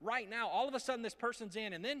earth right now. All of a sudden, this person's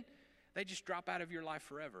in, and then they just drop out of your life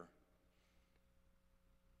forever.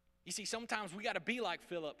 You see, sometimes we got to be like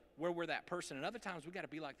Philip, where we're that person, and other times we got to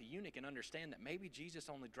be like the eunuch and understand that maybe Jesus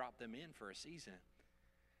only dropped them in for a season.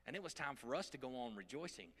 And it was time for us to go on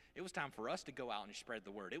rejoicing. It was time for us to go out and spread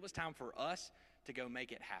the word. It was time for us to go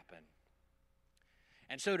make it happen.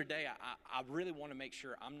 And so today, I really want to make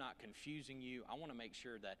sure I'm not confusing you. I want to make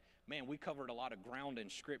sure that, man, we covered a lot of ground in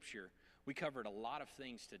Scripture. We covered a lot of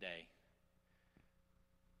things today.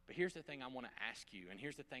 But here's the thing I want to ask you, and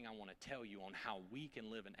here's the thing I want to tell you on how we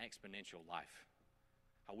can live an exponential life.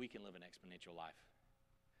 How we can live an exponential life.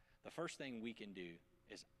 The first thing we can do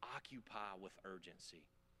is occupy with urgency.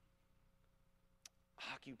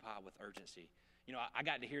 Occupy with urgency. You know, I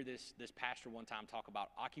got to hear this pastor one time talk about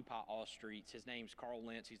Occupy All Streets. His name's Carl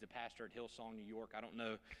Lentz. He's the pastor at Hillsong, New York. I don't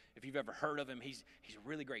know if you've ever heard of him. He's a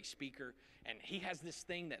really great speaker, and he has this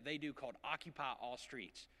thing that they do called Occupy All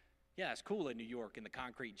Streets. Yeah, it's cool in New York in the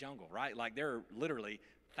concrete jungle, right? Like there are literally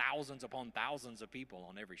thousands upon thousands of people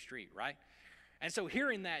on every street, right? And so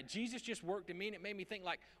hearing that, Jesus just worked in me, and it made me think,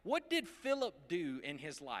 like, what did Philip do in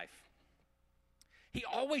his life? He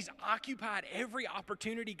always occupied every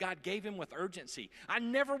opportunity God gave him with urgency. I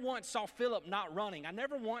never once saw Philip not running. I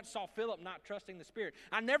never once saw Philip not trusting the Spirit.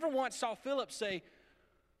 I never once saw Philip say,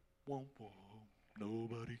 "Womp womp,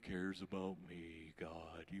 nobody cares about me,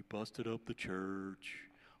 God. You busted up the church.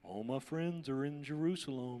 All my friends are in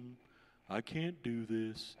Jerusalem. I can't do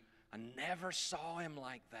this." I never saw him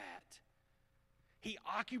like that. He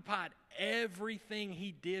occupied everything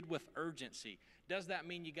he did with urgency. Does that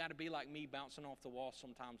mean you got to be like me, bouncing off the wall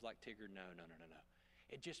sometimes like Tigger? No.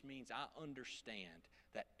 It just means I understand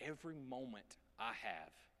that every moment I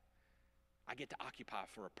have, I get to occupy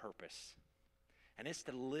for a purpose. And it's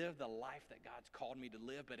to live the life that God's called me to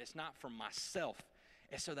live, but it's not for myself.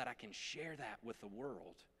 It's so that I can share that with the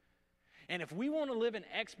world. And if we want to live an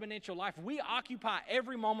exponential life, we occupy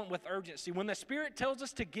every moment with urgency. When the Spirit tells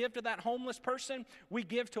us to give to that homeless person, we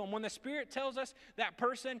give to them. When the Spirit tells us that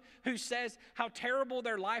person who says how terrible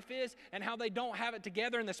their life is and how they don't have it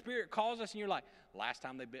together, and the Spirit calls us and you're like, "Last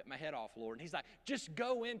time they bit my head off, Lord." And He's like, just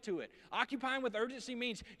go into it. Occupying with urgency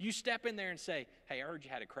means you step in there and say, "Hey, I heard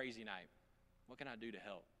you had a crazy night. What can I do to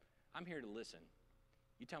help? I'm here to listen.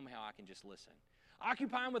 You tell me how I can just listen."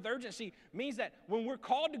 Occupying with urgency means that when we're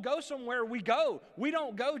called to go somewhere, we go. We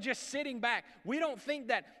don't go just sitting back. We don't think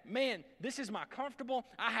that, man, this is my comfortable.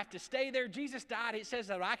 I have to stay there. Jesus died. It says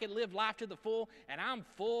that I can live life to the full, and I'm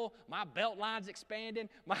full. My belt line's expanding.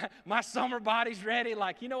 My summer body's ready.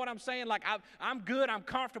 Like, you know what I'm saying? Like, I'm good. I'm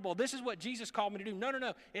comfortable. This is what Jesus called me to do.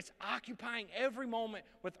 No. It's occupying every moment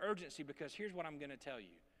with urgency, because here's what I'm going to tell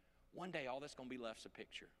you. One day, all that's going to be left is a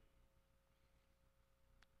picture.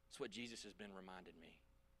 That's what Jesus has been reminding me.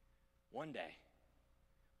 One day,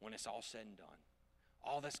 when it's all said and done,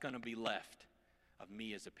 all that's going to be left of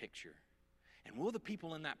me is a picture. And will the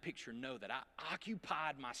people in that picture know that I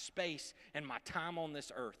occupied my space and my time on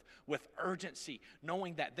this earth with urgency,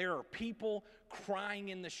 knowing that there are people crying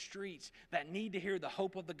in the streets that need to hear the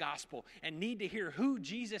hope of the gospel and need to hear who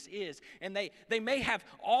Jesus is. And they may have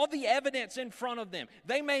all the evidence in front of them.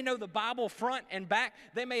 They may know the Bible front and back.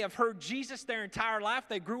 They may have heard Jesus their entire life.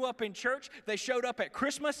 They grew up in church. They showed up at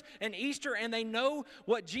Christmas and Easter, and they know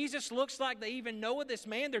what Jesus looks like. They even know of this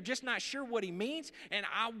man. They're just not sure what he means. And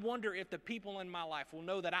I wonder if the people in my life will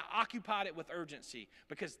know that I occupied it with urgency,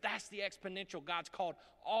 because that's the exponential God's called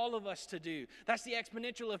all of us to do. That's the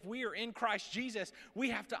exponential. If we are in Christ Jesus,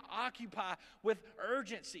 we have to occupy with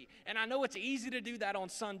urgency. And I know it's easy to do that on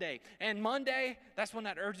Sunday. And Monday, that's when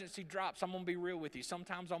that urgency drops. I'm going to be real with you.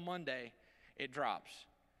 Sometimes on Monday, it drops.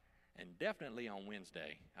 And definitely on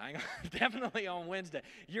Wednesday. Definitely on Wednesday.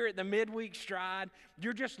 You're at the midweek stride.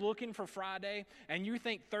 You're just looking for Friday, and you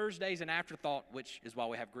think Thursday's an afterthought, which is why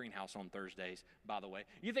we have Greenhouse on Thursdays, by the way.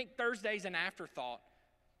 You think Thursday's an afterthought,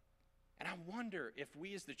 And I wonder if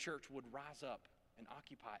we as the church would rise up and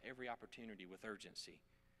occupy every opportunity with urgency.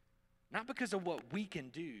 Not because of what we can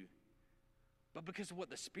do, but because of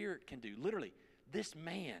what the Spirit can do. Literally, this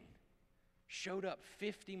man showed up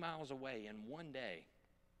 50 miles away in one day,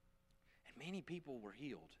 and many people were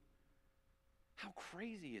healed. How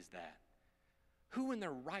crazy is that? Who in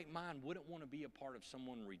their right mind wouldn't want to be a part of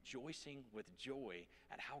someone rejoicing with joy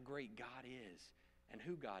at how great God is and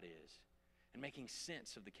who God is and making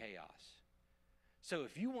sense of the chaos? So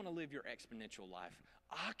if you want to live your exponential life,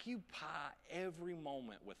 occupy every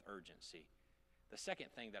moment with urgency. The second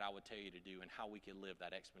thing that I would tell you to do and how we can live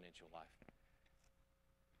that exponential life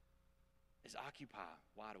is occupy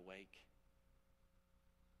wide awake.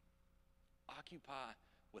 Occupy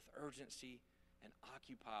with urgency and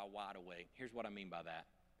occupy wide awake. Here's what I mean by that.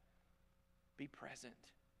 Be present.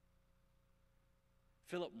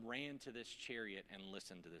 Philip ran to this chariot and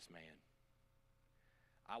listened to this man.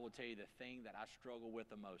 I will tell you the thing that I struggle with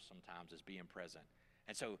the most sometimes is being present.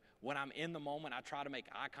 And so when I'm in the moment, I try to make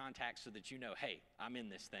eye contact so that you know, hey, I'm in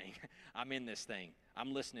this thing. I'm in this thing.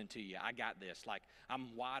 I'm listening to you. I got this. Like,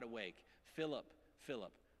 I'm wide awake. Philip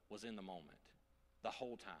was in the moment the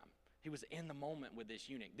whole time. He was in the moment with this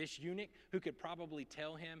eunuch who could probably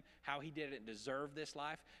tell him how he didn't deserve this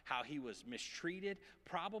life, how he was mistreated.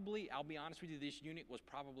 Probably, I'll be honest with you, this eunuch was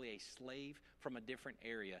probably a slave from a different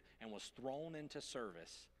area and was thrown into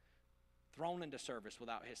service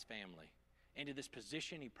without his family, into this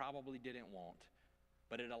position he probably didn't want.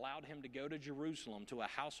 But it allowed him to go to Jerusalem, to a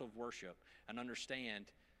house of worship, and understand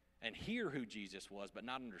and hear who Jesus was, but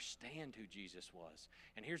not understand who Jesus was.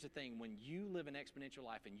 And here's the thing, when you live an exponential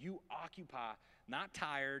life and you occupy, not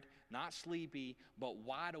tired, not sleepy, but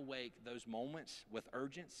wide awake, those moments with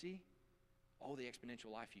urgency, oh, the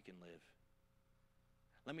exponential life you can live.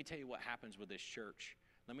 Let me tell you what happens with this church.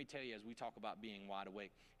 Let me tell you, as we talk about being wide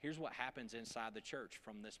awake, here's what happens inside the church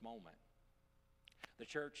from this moment. The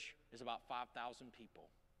church is about 5,000 people.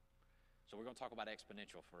 So we're going to talk about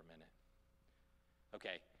exponential for a minute.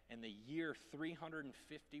 Okay, in the year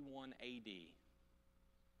 351 AD,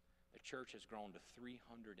 the church has grown to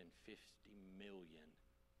 350 million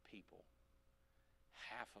people,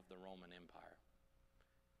 half of the Roman Empire.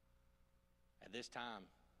 At this time,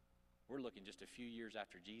 we're looking just a few years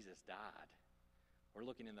after Jesus died. We're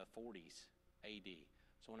looking in the 40s AD.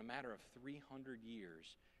 So in a matter of 300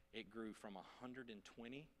 years, it grew from 120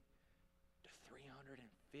 to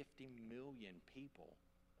 350 million people.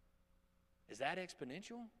 Is that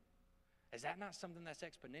exponential? Is that not something that's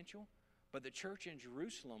exponential? But the church in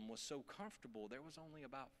Jerusalem was so comfortable, there was only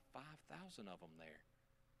about 5,000 of them there.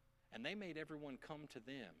 And they made everyone come to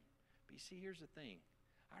them. But you see, here's the thing.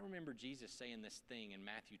 I remember Jesus saying this thing in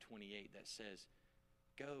Matthew 28 that says,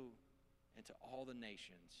 go into all the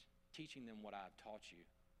nations, teaching them what I have taught you.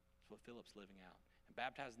 That's what Philip's living out. And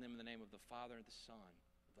baptizing them in the name of the Father, and the Son,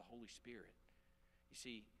 of the Holy Spirit. You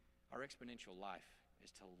see, our exponential life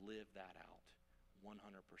is to live that out 100%.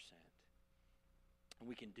 And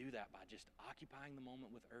we can do that by just occupying the moment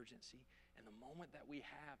with urgency. And the moment that we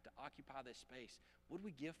have to occupy this space, would we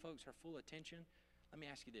give folks our full attention? Let me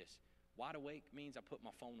ask you this. Wide awake means I put my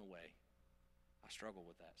phone away. I struggle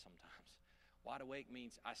with that sometimes. Wide awake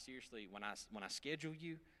means I seriously, when I schedule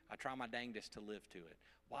you, I try my dangest to live to it.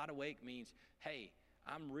 Wide awake means, hey,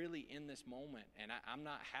 I'm really in this moment, and I'm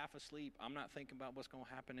not half asleep. I'm not thinking about what's going to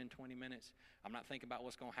happen in 20 minutes. I'm not thinking about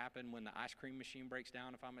what's going to happen when the ice cream machine breaks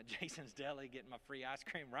down if I'm at Jason's Deli getting my free ice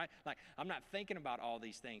cream, right? Like, I'm not thinking about all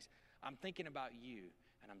these things. I'm thinking about you,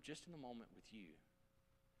 and I'm just in the moment with you.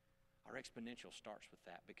 Our exponential starts with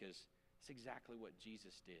that because it's exactly what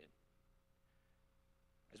Jesus did.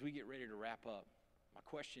 As we get ready to wrap up, my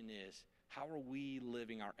question is, how are we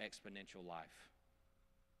living our exponential life?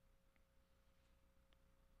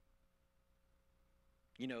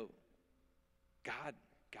 You know,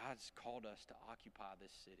 God's called us to occupy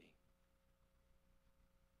this city.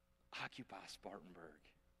 Occupy Spartanburg.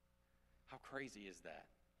 How crazy is that?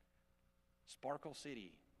 Sparkle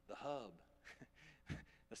City, the hub,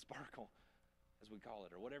 the Sparkle, as we call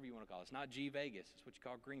it, or whatever you want to call it. It's not G Vegas. It's what you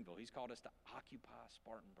call Greenville. He's called us to occupy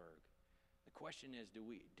Spartanburg. The question is, do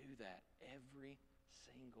we do that every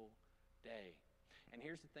single day? And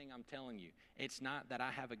here's the thing I'm telling you. It's not that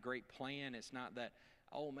I have a great plan. It's not that,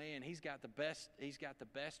 oh man, he's got the best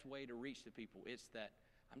way to reach the people. It's that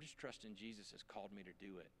I'm just trusting Jesus has called me to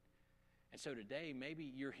do it. And so today, maybe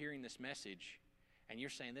you're hearing this message and you're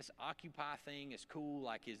saying this Occupy thing is cool.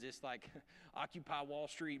 Like, is this like Occupy Wall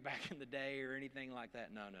Street back in the day or anything like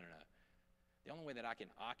that? No. The only way that I can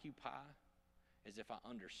occupy is if I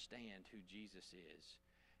understand who Jesus is.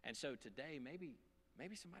 And so today, maybe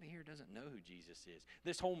maybe somebody here doesn't know who Jesus is.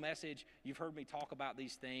 This whole message, you've heard me talk about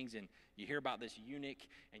these things, and you hear about this eunuch,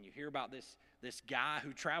 and you hear about this guy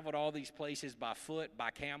who traveled all these places by foot, by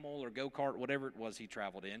camel, or go-kart, whatever it was he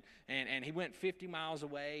traveled in, and he went 50 miles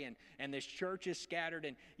away, and this church is scattered,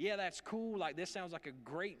 and yeah, that's cool. Like, this sounds like a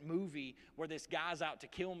great movie where this guy's out to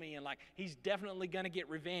kill me, and like, he's definitely going to get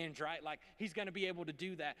revenge, right? Like, he's going to be able to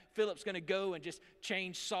do that. Philip's going to go and just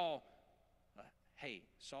change Saul. Hey,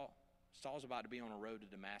 Saul's about to be on a road to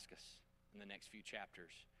Damascus in the next few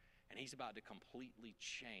chapters, and he's about to completely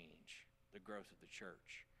change the growth of the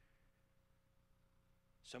church.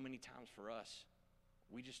 So many times for us,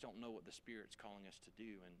 we just don't know what the Spirit's calling us to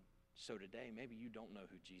do, and so today, maybe you don't know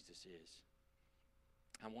who Jesus is.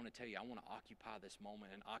 I want to tell you, I want to occupy this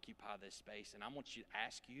moment and occupy this space, and I want you to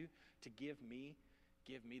ask you to give me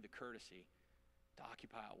the courtesy to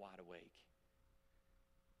occupy it wide awake.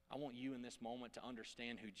 I want you in this moment to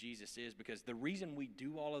understand who Jesus is, because the reason we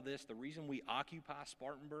do all of this, the reason we occupy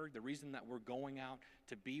Spartanburg, the reason that we're going out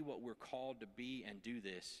to be what we're called to be and do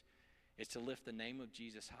this is to lift the name of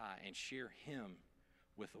Jesus high and share him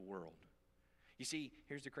with the world. You see,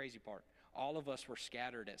 here's the crazy part. All of us were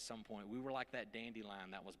scattered at some point. We were like that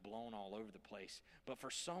dandelion that was blown all over the place. But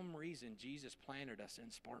for some reason, Jesus planted us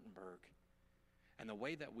in Spartanburg. And the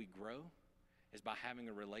way that we grow is by having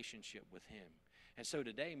a relationship with him. And so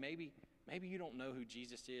today, maybe you don't know who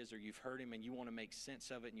Jesus is, or you've heard him and you want to make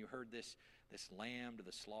sense of it, and you heard this lamb to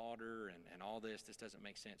the slaughter and all this doesn't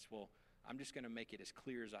make sense. Well, I'm just going to make it as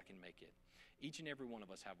clear as I can make it. Each and every one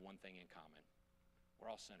of us have one thing in common. We're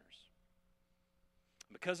all sinners.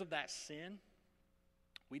 Because of that sin,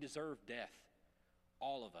 we deserve death.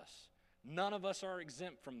 All of us. None of us are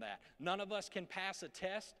exempt from that. None of us can pass a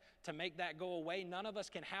test to make that go away. None of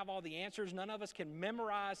us can have all the answers. None of us can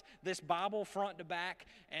memorize this Bible front to back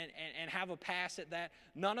and have a pass at that.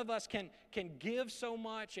 None of us can give so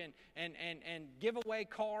much and give away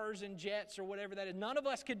cars and jets or whatever that is. None of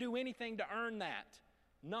us could do anything to earn that.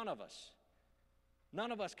 None of us.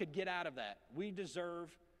 None of us could get out of that. We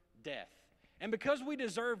deserve death. And because we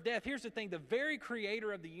deserve death, here's the thing, the very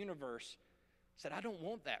creator of the universe said, I don't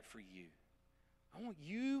want that for you. I want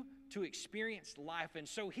you to experience life. And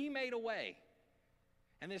so he made a way.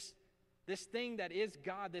 And this thing that is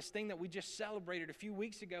God, this thing that we just celebrated a few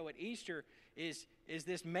weeks ago at Easter is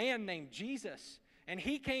this man named Jesus. And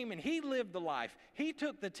he came and he lived the life. He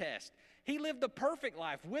took the test. He lived the perfect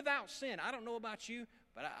life without sin. I don't know about you,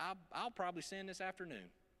 but I'll probably sin this afternoon.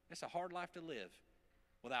 It's a hard life to live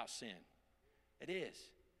without sin. It is.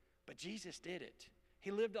 But Jesus did it. He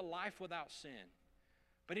lived a life without sin.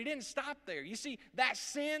 But he didn't stop there. You see, that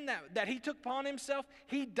sin that he took upon himself,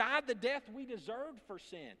 he died the death we deserved for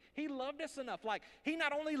sin. He loved us enough. Like, he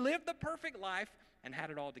not only lived the perfect life and had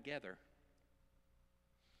it all together,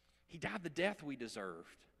 he died the death we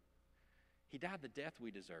deserved. He died the death we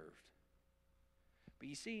deserved. But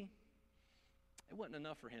you see, it wasn't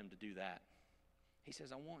enough for him to do that. He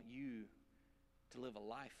says, I want you to live a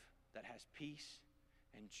life that has peace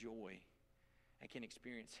and joy and can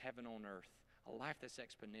experience heaven on earth, a life that's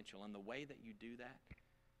exponential. And the way that you do that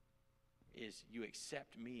is you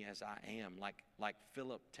accept me as I am. Like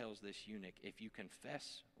Philip tells this eunuch, if you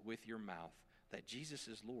confess with your mouth that Jesus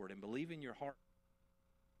is Lord and believe in your heart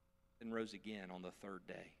and rose again on the third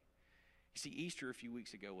day. You see, Easter a few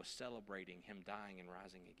weeks ago was celebrating him dying and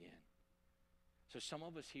rising again. So some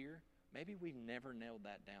of us here, maybe we've never nailed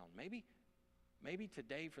that down. Maybe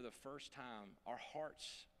today for the first time, our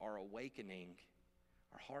hearts are awakening.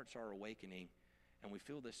 Our hearts are awakening, and we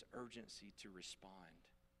feel this urgency to respond.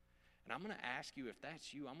 And I'm going to ask you, if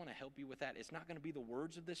that's you, I'm going to help you with that. It's not going to be the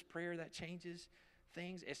words of this prayer that changes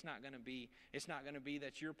things. It's not going to be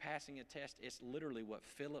that you're passing a test. It's literally what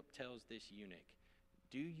Philip tells this eunuch.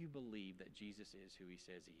 Do you believe that Jesus is who he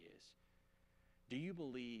says he is? Do you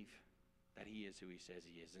believe that he is who he says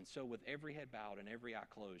he is? And so with every head bowed and every eye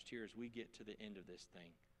closed, here as we get to the end of this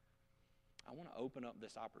thing, I want to open up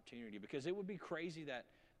this opportunity, because it would be crazy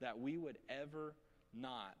that we would ever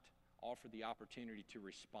not offer the opportunity to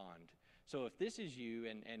respond. So if this is you,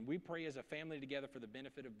 and we pray as a family together for the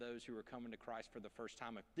benefit of those who are coming to Christ for the first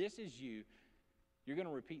time, if this is you, you're going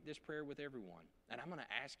to repeat this prayer with everyone. And I'm going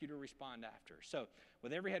to ask you to respond after. So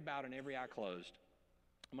with every head bowed and every eye closed,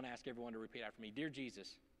 I'm going to ask everyone to repeat after me. Dear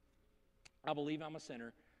Jesus, I believe I'm a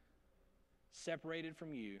sinner, separated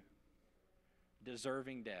from you,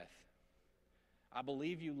 deserving death. I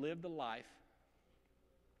believe you lived the life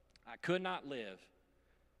I could not live,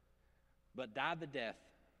 but died the death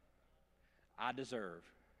I deserve,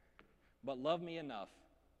 but loved me enough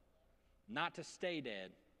not to stay dead,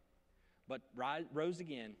 but rose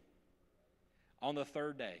again on the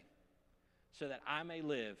third day. so that I may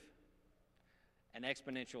live an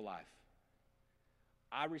exponential life.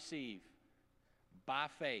 I receive, by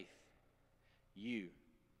faith, you.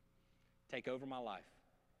 Take over my life.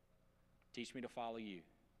 Teach me to follow you,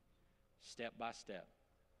 step by step,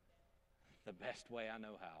 the best way I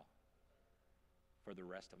know how, for the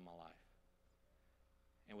rest of my life.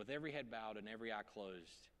 And with every head bowed and every eye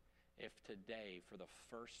closed, if today, for the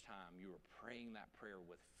first time, you are praying that prayer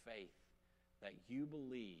with faith, that you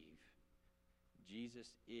believe Jesus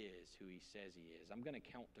is who he says he is, I'm going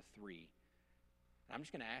to count to 3. And I'm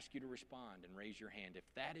just going to ask you to respond and raise your hand. If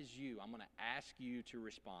that is you, I'm going to ask you to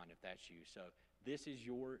respond if that's you. So this is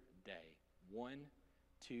your day. 1,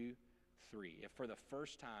 2, 3. If for the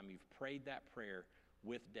first time you've prayed that prayer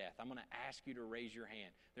with death, I'm going to ask you to raise your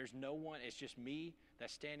hand. There's no one, it's just me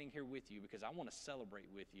that's standing here with you because I want to celebrate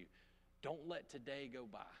with you. Don't let today go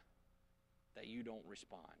by that you don't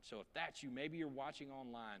respond. So if that's you, maybe you're watching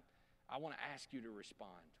online, I want to ask you to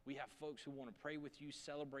respond. We have folks who want to pray with you,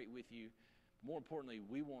 celebrate with you. More importantly,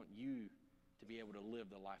 we want you to be able to live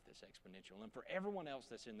the life that's exponential. And for everyone else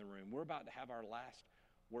that's in the room, we're about to have our last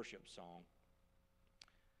worship song.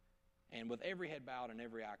 And with every head bowed and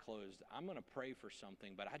every eye closed, I'm going to pray for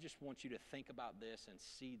something, but I just want you to think about this and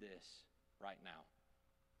see this right now.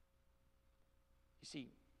 You see,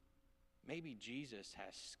 maybe Jesus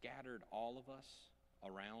has scattered all of us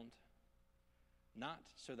around, not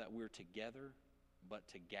so that we're together, but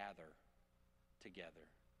to gather together.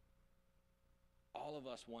 All of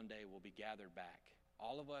us one day will be gathered back.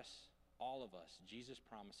 All of us, Jesus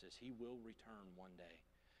promises he will return one day.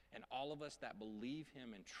 And all of us that believe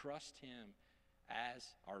him and trust him as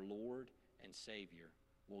our Lord and Savior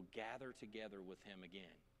will gather together with him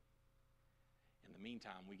again. In the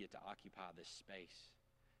meantime, we get to occupy this space.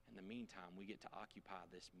 In the meantime, we get to occupy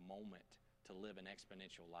this moment to live an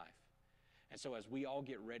exponential life. And so as we all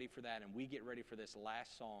get ready for that and we get ready for this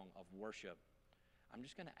last song of worship, I'm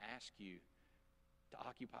just going to ask you to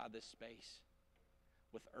occupy this space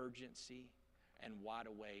with urgency and wide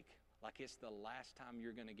awake, like it's the last time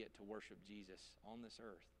you're going to get to worship Jesus on this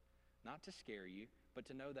earth. Not to scare you, but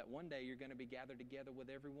to know that one day you're going to be gathered together with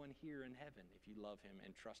everyone here in heaven if you love him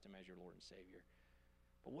and trust him as your Lord and Savior.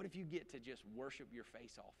 But what if you get to just worship your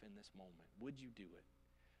face off in this moment? Would you do it?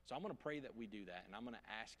 So I'm going to pray that we do that, and I'm going to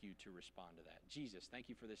ask you to respond to that. Jesus, thank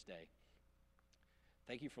you for this day.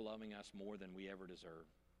 Thank you for loving us more than we ever deserve.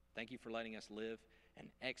 Thank you for letting us live an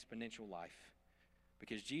exponential life.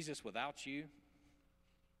 Because Jesus, without you,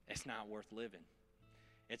 it's not worth living.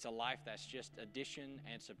 It's a life that's just addition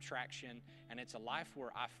and subtraction, and it's a life where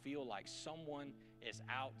I feel like someone is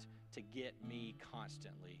out to get me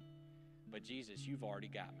constantly. But Jesus, you've already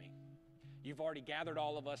got me. You've already gathered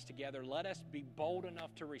all of us together. Let us be bold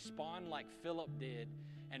enough to respond like Philip did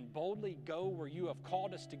and boldly go where you have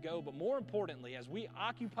called us to go. But more importantly, as we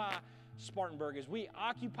occupy Spartanburg, as we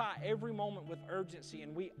occupy every moment with urgency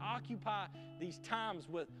and we occupy these times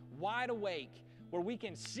with wide awake, where we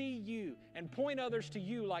can see you and point others to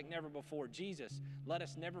you like never before. Jesus, let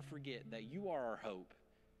us never forget that you are our hope.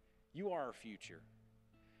 You are our future.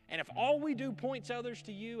 And if all we do points others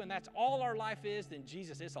to you and that's all our life is, then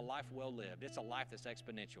Jesus, it's a life well lived. It's a life that's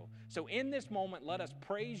exponential. So in this moment, let us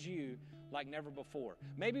praise you like never before.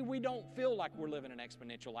 Maybe we don't feel like we're living an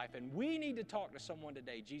exponential life and we need to talk to someone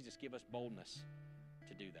today. Jesus, give us boldness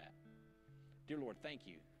to do that. Dear Lord, thank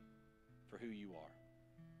you for who you are.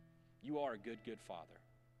 You are a good, good Father,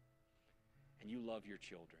 and you love your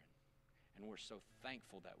children, and we're so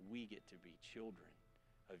thankful that we get to be children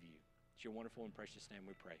of you. It's your wonderful and precious name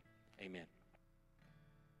we pray. Amen.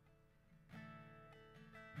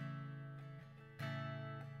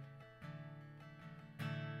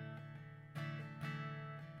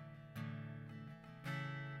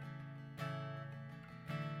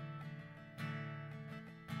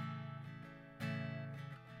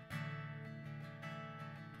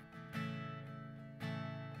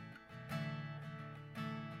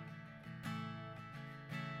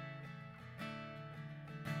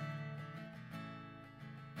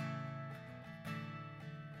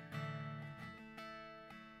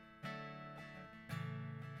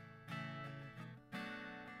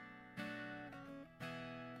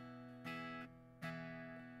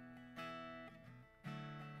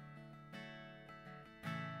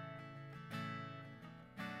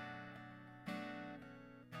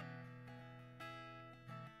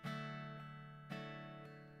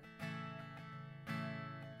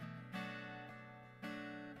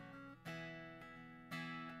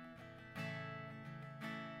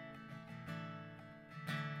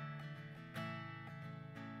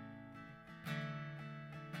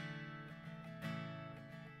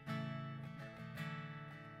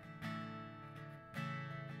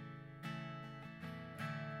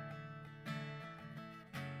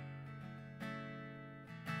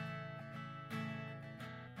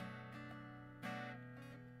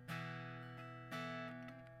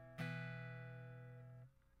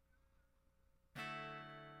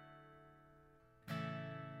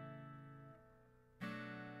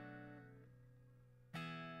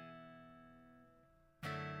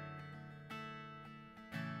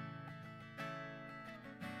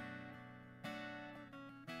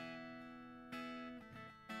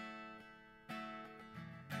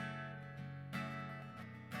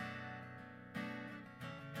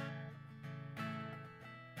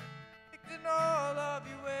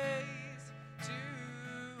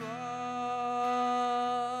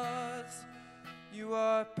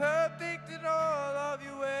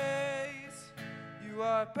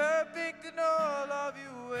 perfect in all of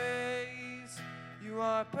your ways. You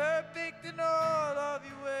are perfect in all of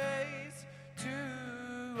your ways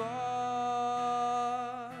to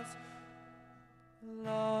us.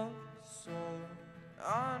 Love so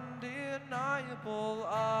undeniable,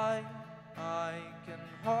 I can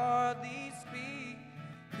hardly speak.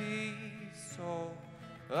 Peace so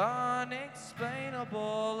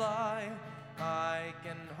unexplainable, I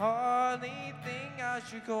can hardly think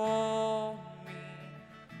as you call me.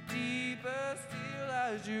 Deeper still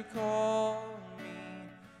as you call me.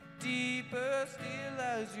 Deeper still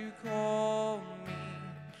as you call me.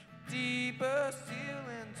 Deeper still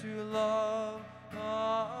into love.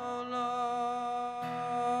 Oh,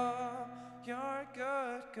 love. You're a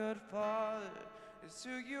good, good Father. It's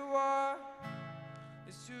who you are.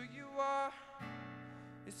 It's who you are.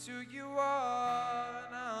 It's who you are,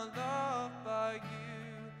 and I'm loved by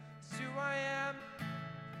you. It's who I am.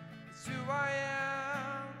 It's who I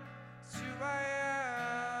am. It's who I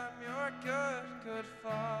am. You're a good, good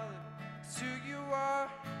Father. It's who you are.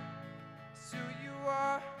 It's who you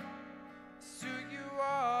are. It's who you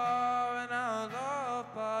are, and I'm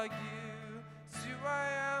loved by you. It's who I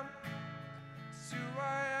am. It's who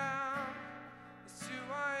I am. It's who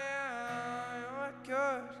I am. You're a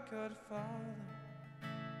good, good Father.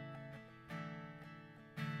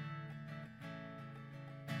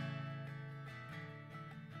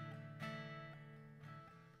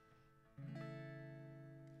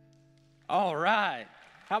 All right.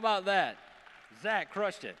 How about that? Zach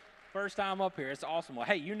crushed it. First time up here. It's awesome. Well,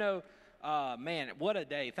 hey, man, what a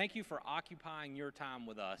day. Thank you for occupying your time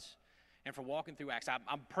with us and for walking through Acts.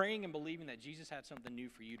 I'm praying and believing that Jesus had something new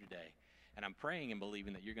for you today. And I'm praying and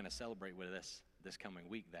believing that you're going to celebrate with us this coming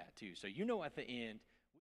week that too. So at the end,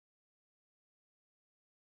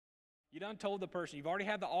 you done told the person, you've already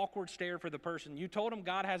had the awkward stare for the person. You told them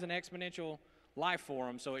God has an exponential life for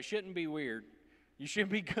them, so it shouldn't be weird. You should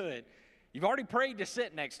be good. You've already prayed to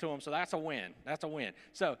sit next to them, so that's a win. That's a win.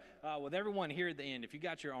 So with everyone here at the end, if you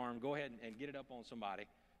got your arm, go ahead and get it up on somebody.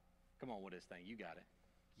 Come on with this thing. You got it.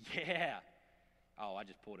 Yeah. Oh, I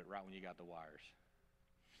just pulled it right when you got the wires.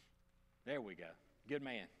 There we go. Good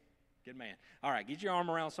man. Good man. All right, get your arm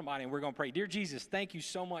around somebody, and we're going to pray. Dear Jesus, thank you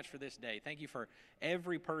so much for this day. Thank you for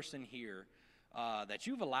every person here that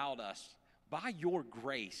you've allowed us, by your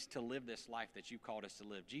grace, to live this life that you've called us to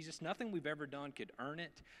live. Jesus, nothing we've ever done could earn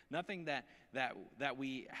it. Nothing that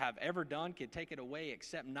we have ever done could take it away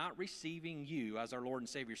except not receiving you as our Lord and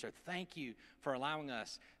Savior. So thank you for allowing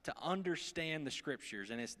us to understand the Scriptures.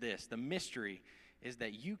 And it's this. The mystery is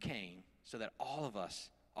that you came so that all of us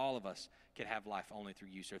could have life only through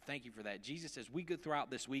you. So thank you for that. Jesus, as we go throughout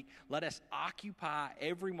this week, let us occupy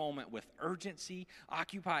every moment with urgency,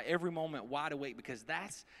 occupy every moment wide awake, because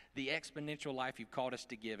that's the exponential life you've called us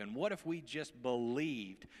to give. And what if we just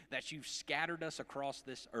believed that you've scattered us across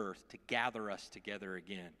this earth to gather us together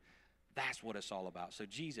again? That's what it's all about. So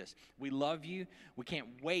Jesus, we love you. We can't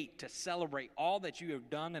wait to celebrate all that you have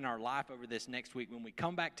done in our life over this next week when we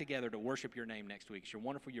come back together to worship your name next week. It's your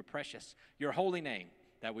wonderful, your precious, your holy name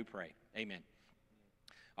that we pray. Amen.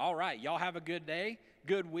 All right, y'all have a good day,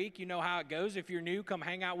 good week. You know how it goes. If you're new, come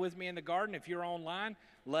hang out with me in the garden. If you're online,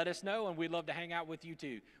 let us know, and we'd love to hang out with you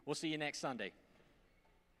too. We'll see you next Sunday.